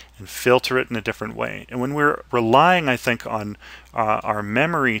and filter it in a different way. And when we're relying, I think, on our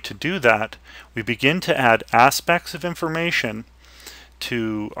memory to do that, we begin to add aspects of information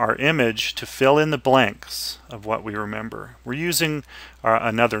to our image to fill in the blanks of what we remember. We're using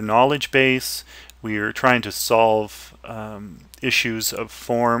another knowledge base. We are trying to solve issues of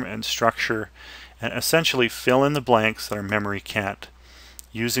form and structure, and essentially fill in the blanks that our memory can't,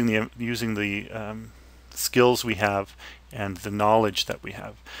 using the skills we have and the knowledge that we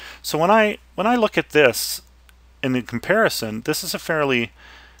have. So when I look at this in comparison, this is a fairly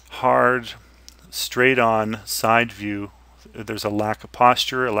hard, straight-on side view. There's a lack of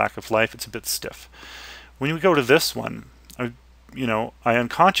posture, a lack of life. It's a bit stiff. When we go to this one, I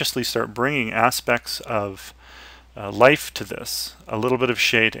unconsciously start bringing aspects of life to this, a little bit of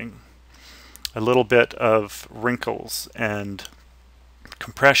shading, a little bit of wrinkles and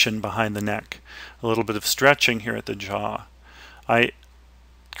compression behind the neck, a little bit of stretching here at the jaw. I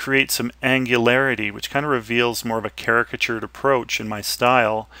create some angularity, which kind of reveals more of a caricatured approach in my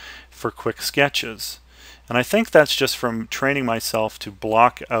style for quick sketches. And I think that's just from training myself to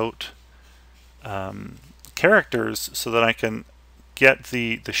block out characters so that I can get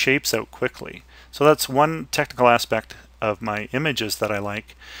the shapes out quickly. So that's one technical aspect of my images that I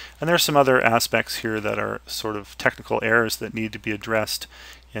like. And there's some other aspects here that are sort of technical errors that need to be addressed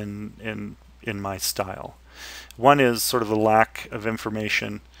in my style. One is sort of the lack of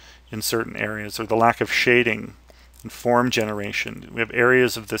information in certain areas, or the lack of shading and form generation. We have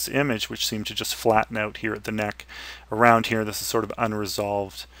areas of this image which seem to just flatten out here at the neck. Around here, this is sort of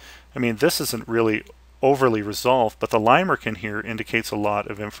unresolved. I mean, this isn't really overly resolved, but the line work in here indicates a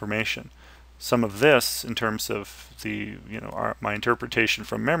lot of information. Some of this, in terms of the my interpretation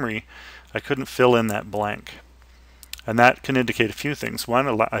from memory, I couldn't fill in that blank. And that can indicate a few things. One,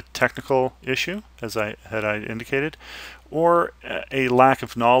 a technical issue, as I indicated, or a lack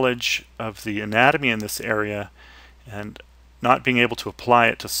of knowledge of the anatomy in this area and not being able to apply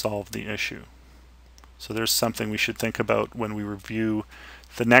it to solve the issue. So there's something we should think about when we review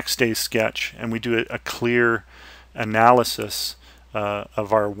the next day's sketch and we do a clear analysis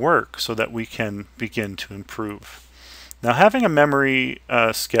of our work so that we can begin to improve. Now, having a memory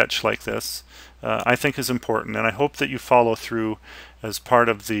sketch like this I think is important, and I hope that you follow through as part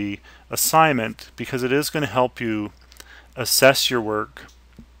of the assignment, because it is going to help you assess your work,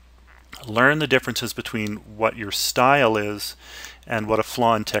 learn the differences between what your style is and what a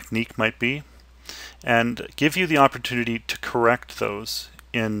flaw in technique might be, and give you the opportunity to correct those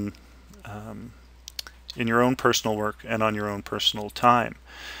in your own personal work and on your own personal time.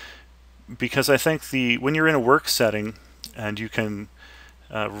 Because I think when you're in a work setting and you can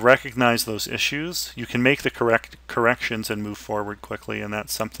recognize those issues, you can make the corrections and move forward quickly, and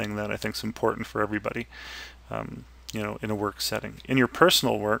that's something that I think is important for everybody, in a work setting. In your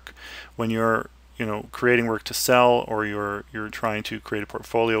personal work, when you're creating work to sell, or you're trying to create a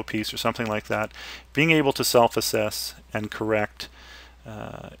portfolio piece or something like that, being able to self-assess and correct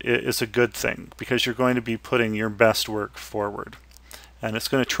is a good thing, because you're going to be putting your best work forward, and it's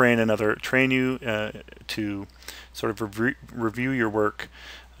going to train you to sort of review your work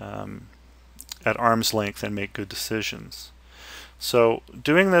at arm's length and make good decisions. So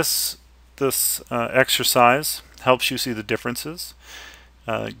doing this exercise helps you see the differences,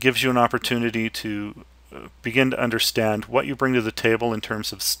 gives you an opportunity to begin to understand what you bring to the table in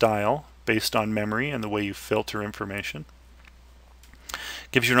terms of style based on memory and the way you filter information.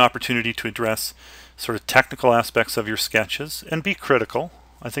 Gives you an opportunity to address sort of technical aspects of your sketches and be critical.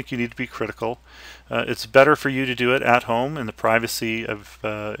 I think you need to be critical. It's better for you to do it at home in the privacy of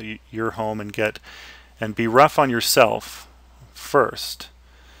your home and be rough on yourself first,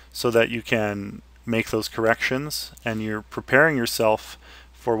 so that you can make those corrections and you're preparing yourself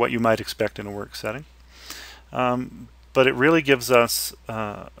for what you might expect in a work setting. But it really gives us,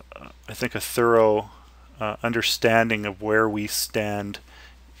 I think, a thorough understanding of where we stand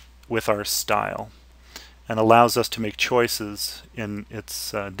with our style, and allows us to make choices in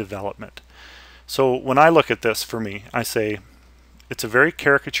its development. So when I look at this, for me, I say it's a very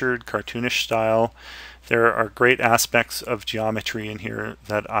caricatured, cartoonish style. There are great aspects of geometry in here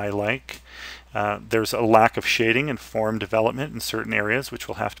that I like. There's a lack of shading and form development in certain areas which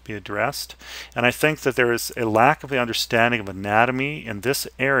will have to be addressed. And I think that there is a lack of the understanding of anatomy in this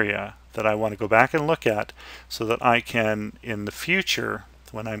area that I want to go back and look at, so that I can, in the future,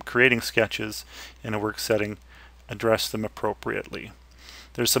 when I'm creating sketches in a work setting, address them appropriately.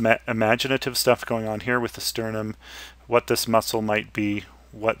 There's some imaginative stuff going on here with the sternum, what this muscle might be,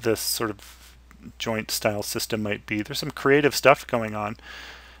 what this sort of joint style system might be. There's some creative stuff going on,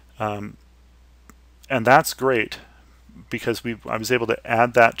 and that's great, because I was able to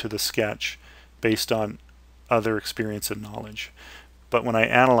add that to the sketch based on other experience and knowledge. But when I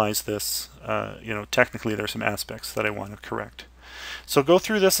analyze this, technically there's some aspects that I want to correct. So go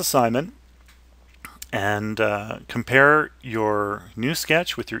through this assignment and compare your new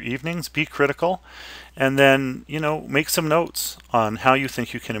sketch with your evenings, be critical, and then make some notes on how you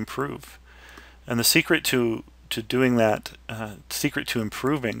think you can improve. And the secret to doing that, secret to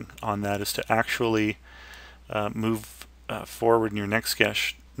improving on that, is to actually move forward in your next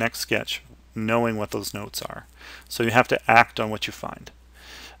sketch, knowing what those notes are. So you have to act on what you find.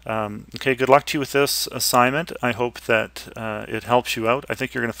 Okay, good luck to you with this assignment. I hope that it helps you out. I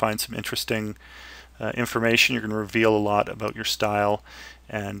think you're going to find some interesting information. You're going to reveal a lot about your style,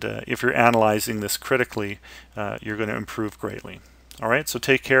 and if you're analyzing this critically, you're going to improve greatly. All right, so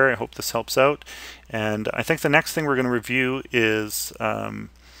take care. I hope this helps out. And I think the next thing we're going to review is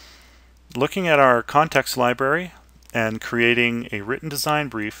looking at our context library and creating a written design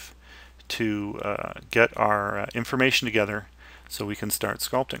brief to get our information together so we can start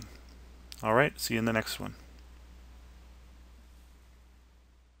sculpting. All right, see you in the next one.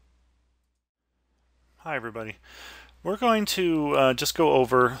 Hi everybody. We're going to just go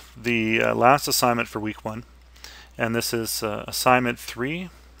over the last assignment for week 1, and this is assignment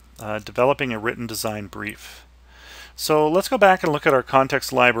 3, developing a written design brief. So let's go back and look at our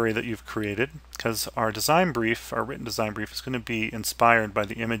context library that you've created, because our written design brief is going to be inspired by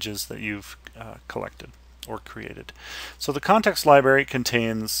the images that you've collected or created. So the context library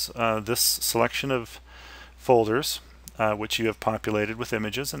contains this selection of folders which you have populated with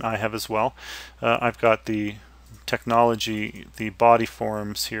images, and I have as well. I've got the technology, the body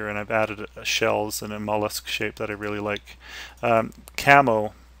forms here, and I've added shells and a mollusk shape that I really like.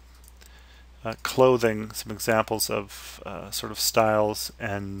 Camo clothing, some examples of sort of styles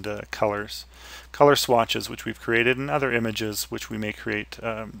and colors. Color swatches, which we've created, and other images which we may create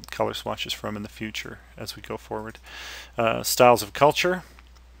color swatches from in the future as we go forward. Styles of culture.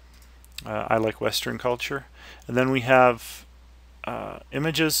 I like Western culture. And then we have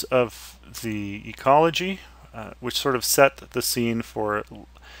images of the ecology, which sort of set the scene for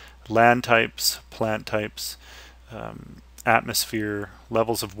land types, plant types, atmosphere,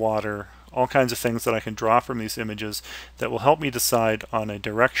 levels of water, all kinds of things that I can draw from these images that will help me decide on a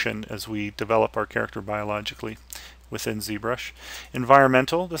direction as we develop our character biologically within ZBrush.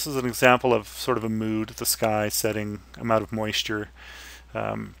 Environmental, this is an example of sort of a mood, the sky, setting, amount of moisture.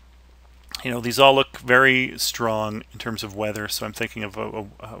 These all look very strong in terms of weather, so I'm thinking of a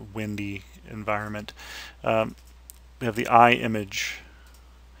windy environment. We have the eye image,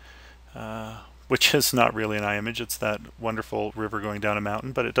 which is not really an eye image. It's that wonderful river going down a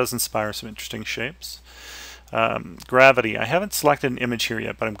mountain, but it does inspire some interesting shapes. Gravity. I haven't selected an image here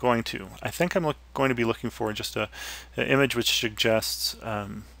yet, but I'm going to. I think I'm going to be looking for just an image which suggests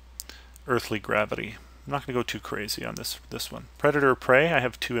earthly gravity. I'm not going to go too crazy on this one. Predator prey, I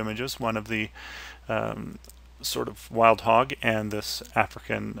have 2 images, one of the sort of wild hog and this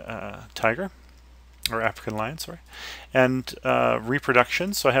African tiger, or African lion, sorry. And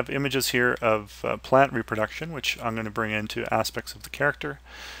reproduction, so I have images here of plant reproduction, which I'm going to bring into aspects of the character.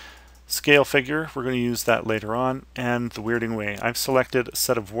 Scale figure, we're going to use that later on, and the weirding way. I've selected a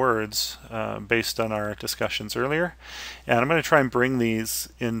set of words based on our discussions earlier, and I'm going to try and bring these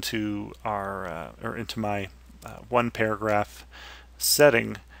into our into my 1 paragraph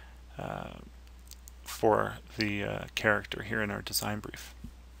setting for the character here in our design brief.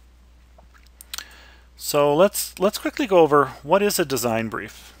 So let's quickly go over what is a design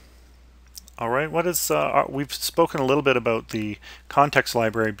brief. All right, we've spoken a little bit about the context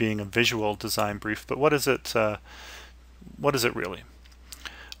library being a visual design brief, but what is it really?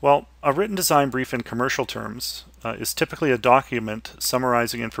 Well, a written design brief in commercial terms is typically a document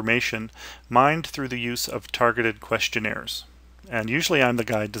summarizing information mined through the use of targeted questionnaires. And usually I'm the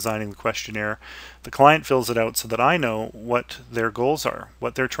guy designing the questionnaire. The client fills it out so that I know what their goals are,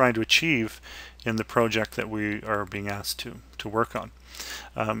 what they're trying to achieve in the project that we are being asked to work on.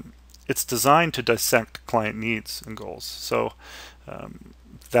 It's designed to dissect client needs and goals, so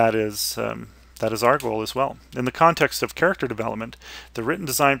that is our goal as well. In the context of character development, the written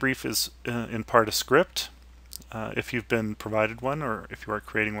design brief is in part a script, if you've been provided one or if you are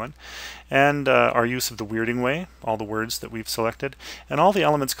creating one, and our use of the weirding way, all the words that we've selected, and all the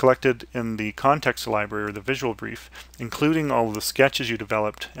elements collected in the context library or the visual brief, including all of the sketches you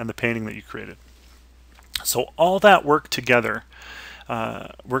developed and the painting that you created. So all that work together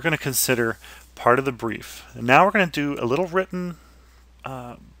we're going to consider part of the brief. And now we're going to do a little written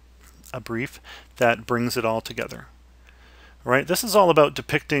a brief that brings it all together. Right? This is all about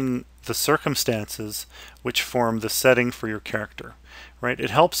depicting the circumstances which form the setting for your character. Right? It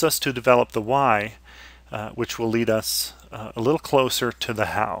helps us to develop the why, which will lead us a little closer to the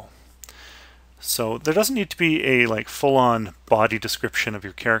how. So there doesn't need to be a full-on body description of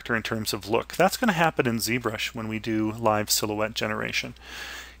your character in terms of look. That's going to happen in ZBrush when we do live silhouette generation.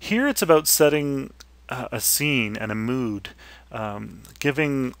 Here it's about setting a scene and a mood,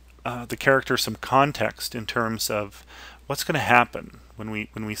 giving the character some context in terms of what's going to happen when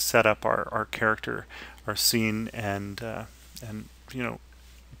we set up our character, our scene, and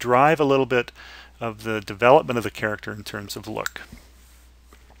drive a little bit of the development of the character in terms of look,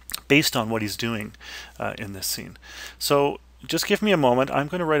 based on what he's doing in this scene. So just give me a moment. I'm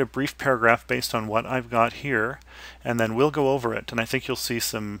going to write a brief paragraph based on what I've got here, and then we'll go over it, and I think you'll see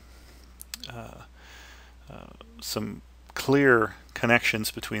some clear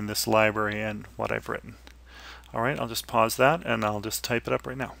connections between this library and what I've written. All right, I'll just pause that and I'll just type it up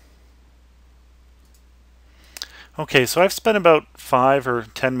right now. Okay, so I've spent about 5 or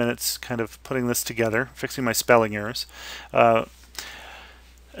 10 minutes kind of putting this together, fixing my spelling errors. And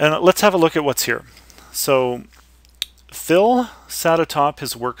let's have a look at what's here. So Phil sat atop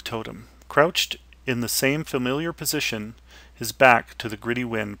his work totem, crouched in the same familiar position, his back to the gritty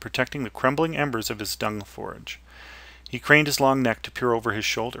wind, protecting the crumbling embers of his dung forge. He craned his long neck to peer over his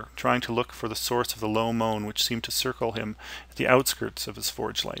shoulder, trying to look for the source of the low moan which seemed to circle him at the outskirts of his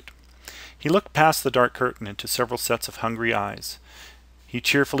forge light. He looked past the dark curtain into several sets of hungry eyes. He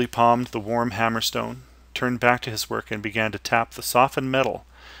cheerfully palmed the warm hammerstone, turned back to his work, and began to tap the softened metal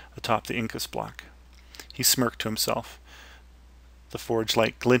atop the incus block. He smirked to himself, the forge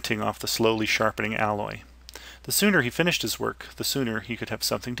light glinting off the slowly sharpening alloy. The sooner he finished his work, the sooner he could have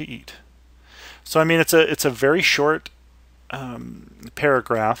something to eat. So I mean, it's a very short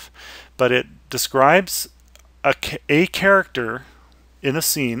paragraph, but it describes a character in a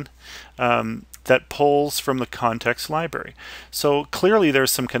scene that pulls from the context library. So clearly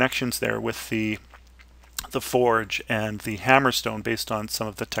there's some connections there with the forge and the hammerstone based on some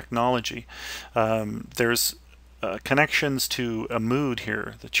of the technology. There's connections to a mood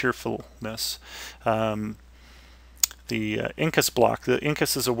here, the cheerfulness. The incus block. The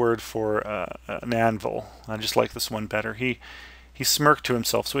incus is a word for an anvil. I just like this one better. He smirked to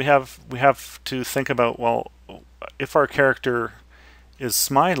himself. So we have to think about, well, if our character is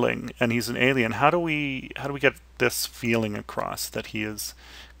smiling and he's an alien, how do we get this feeling across that he has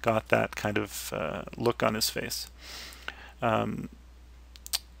got that kind of look on his face? You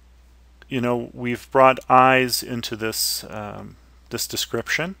know, we've brought eyes into this this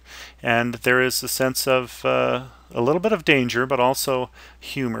description, and there is a sense of a little bit of danger, but also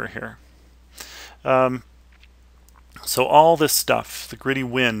humor here. So all this stuff, the gritty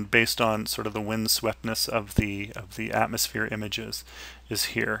wind, based on sort of the windsweptness of the atmosphere images, is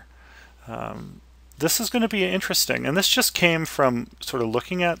here. This is going to be interesting, and this just came from sort of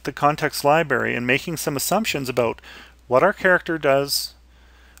looking at the context library and making some assumptions about what our character does,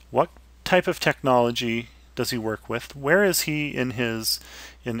 what type of technology does he work with, where is he in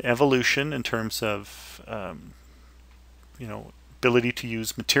evolution in terms of you know, ability to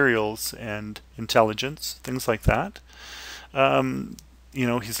use materials and intelligence, things like that. You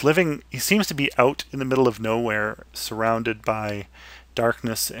know, he seems to be out in the middle of nowhere, surrounded by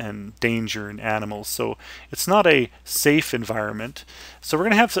darkness and danger and animals, so it's not a safe environment. So we're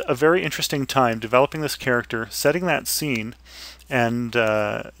going to have a very interesting time developing this character, setting that scene, and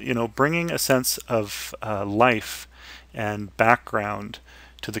you know, bringing a sense of life and background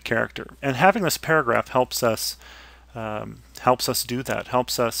to the character. And having this paragraph helps us do that,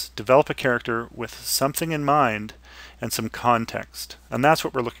 helps us develop a character with something in mind and some context. And that's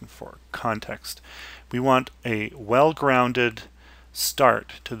what we're looking for, context. We want a well-grounded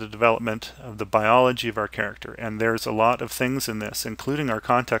start to the development of the biology of our character, and there's a lot of things in this, including our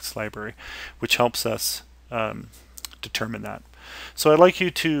context library, which helps us determine that. So I'd like you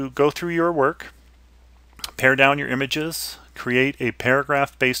to go through your work, pare down your images, create a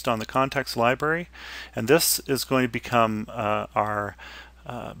paragraph based on the context library, and this is going to become our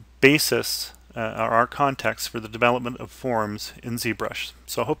basis, our context for the development of forms in ZBrush.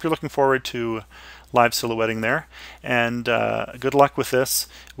 So I hope you're looking forward to live silhouetting there, and good luck with this.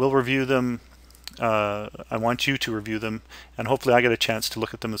 We'll review them. I want you to review them, and hopefully I get a chance to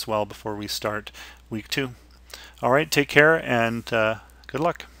look at them as well before we start week 2. All right, take care, and good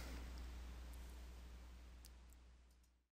luck.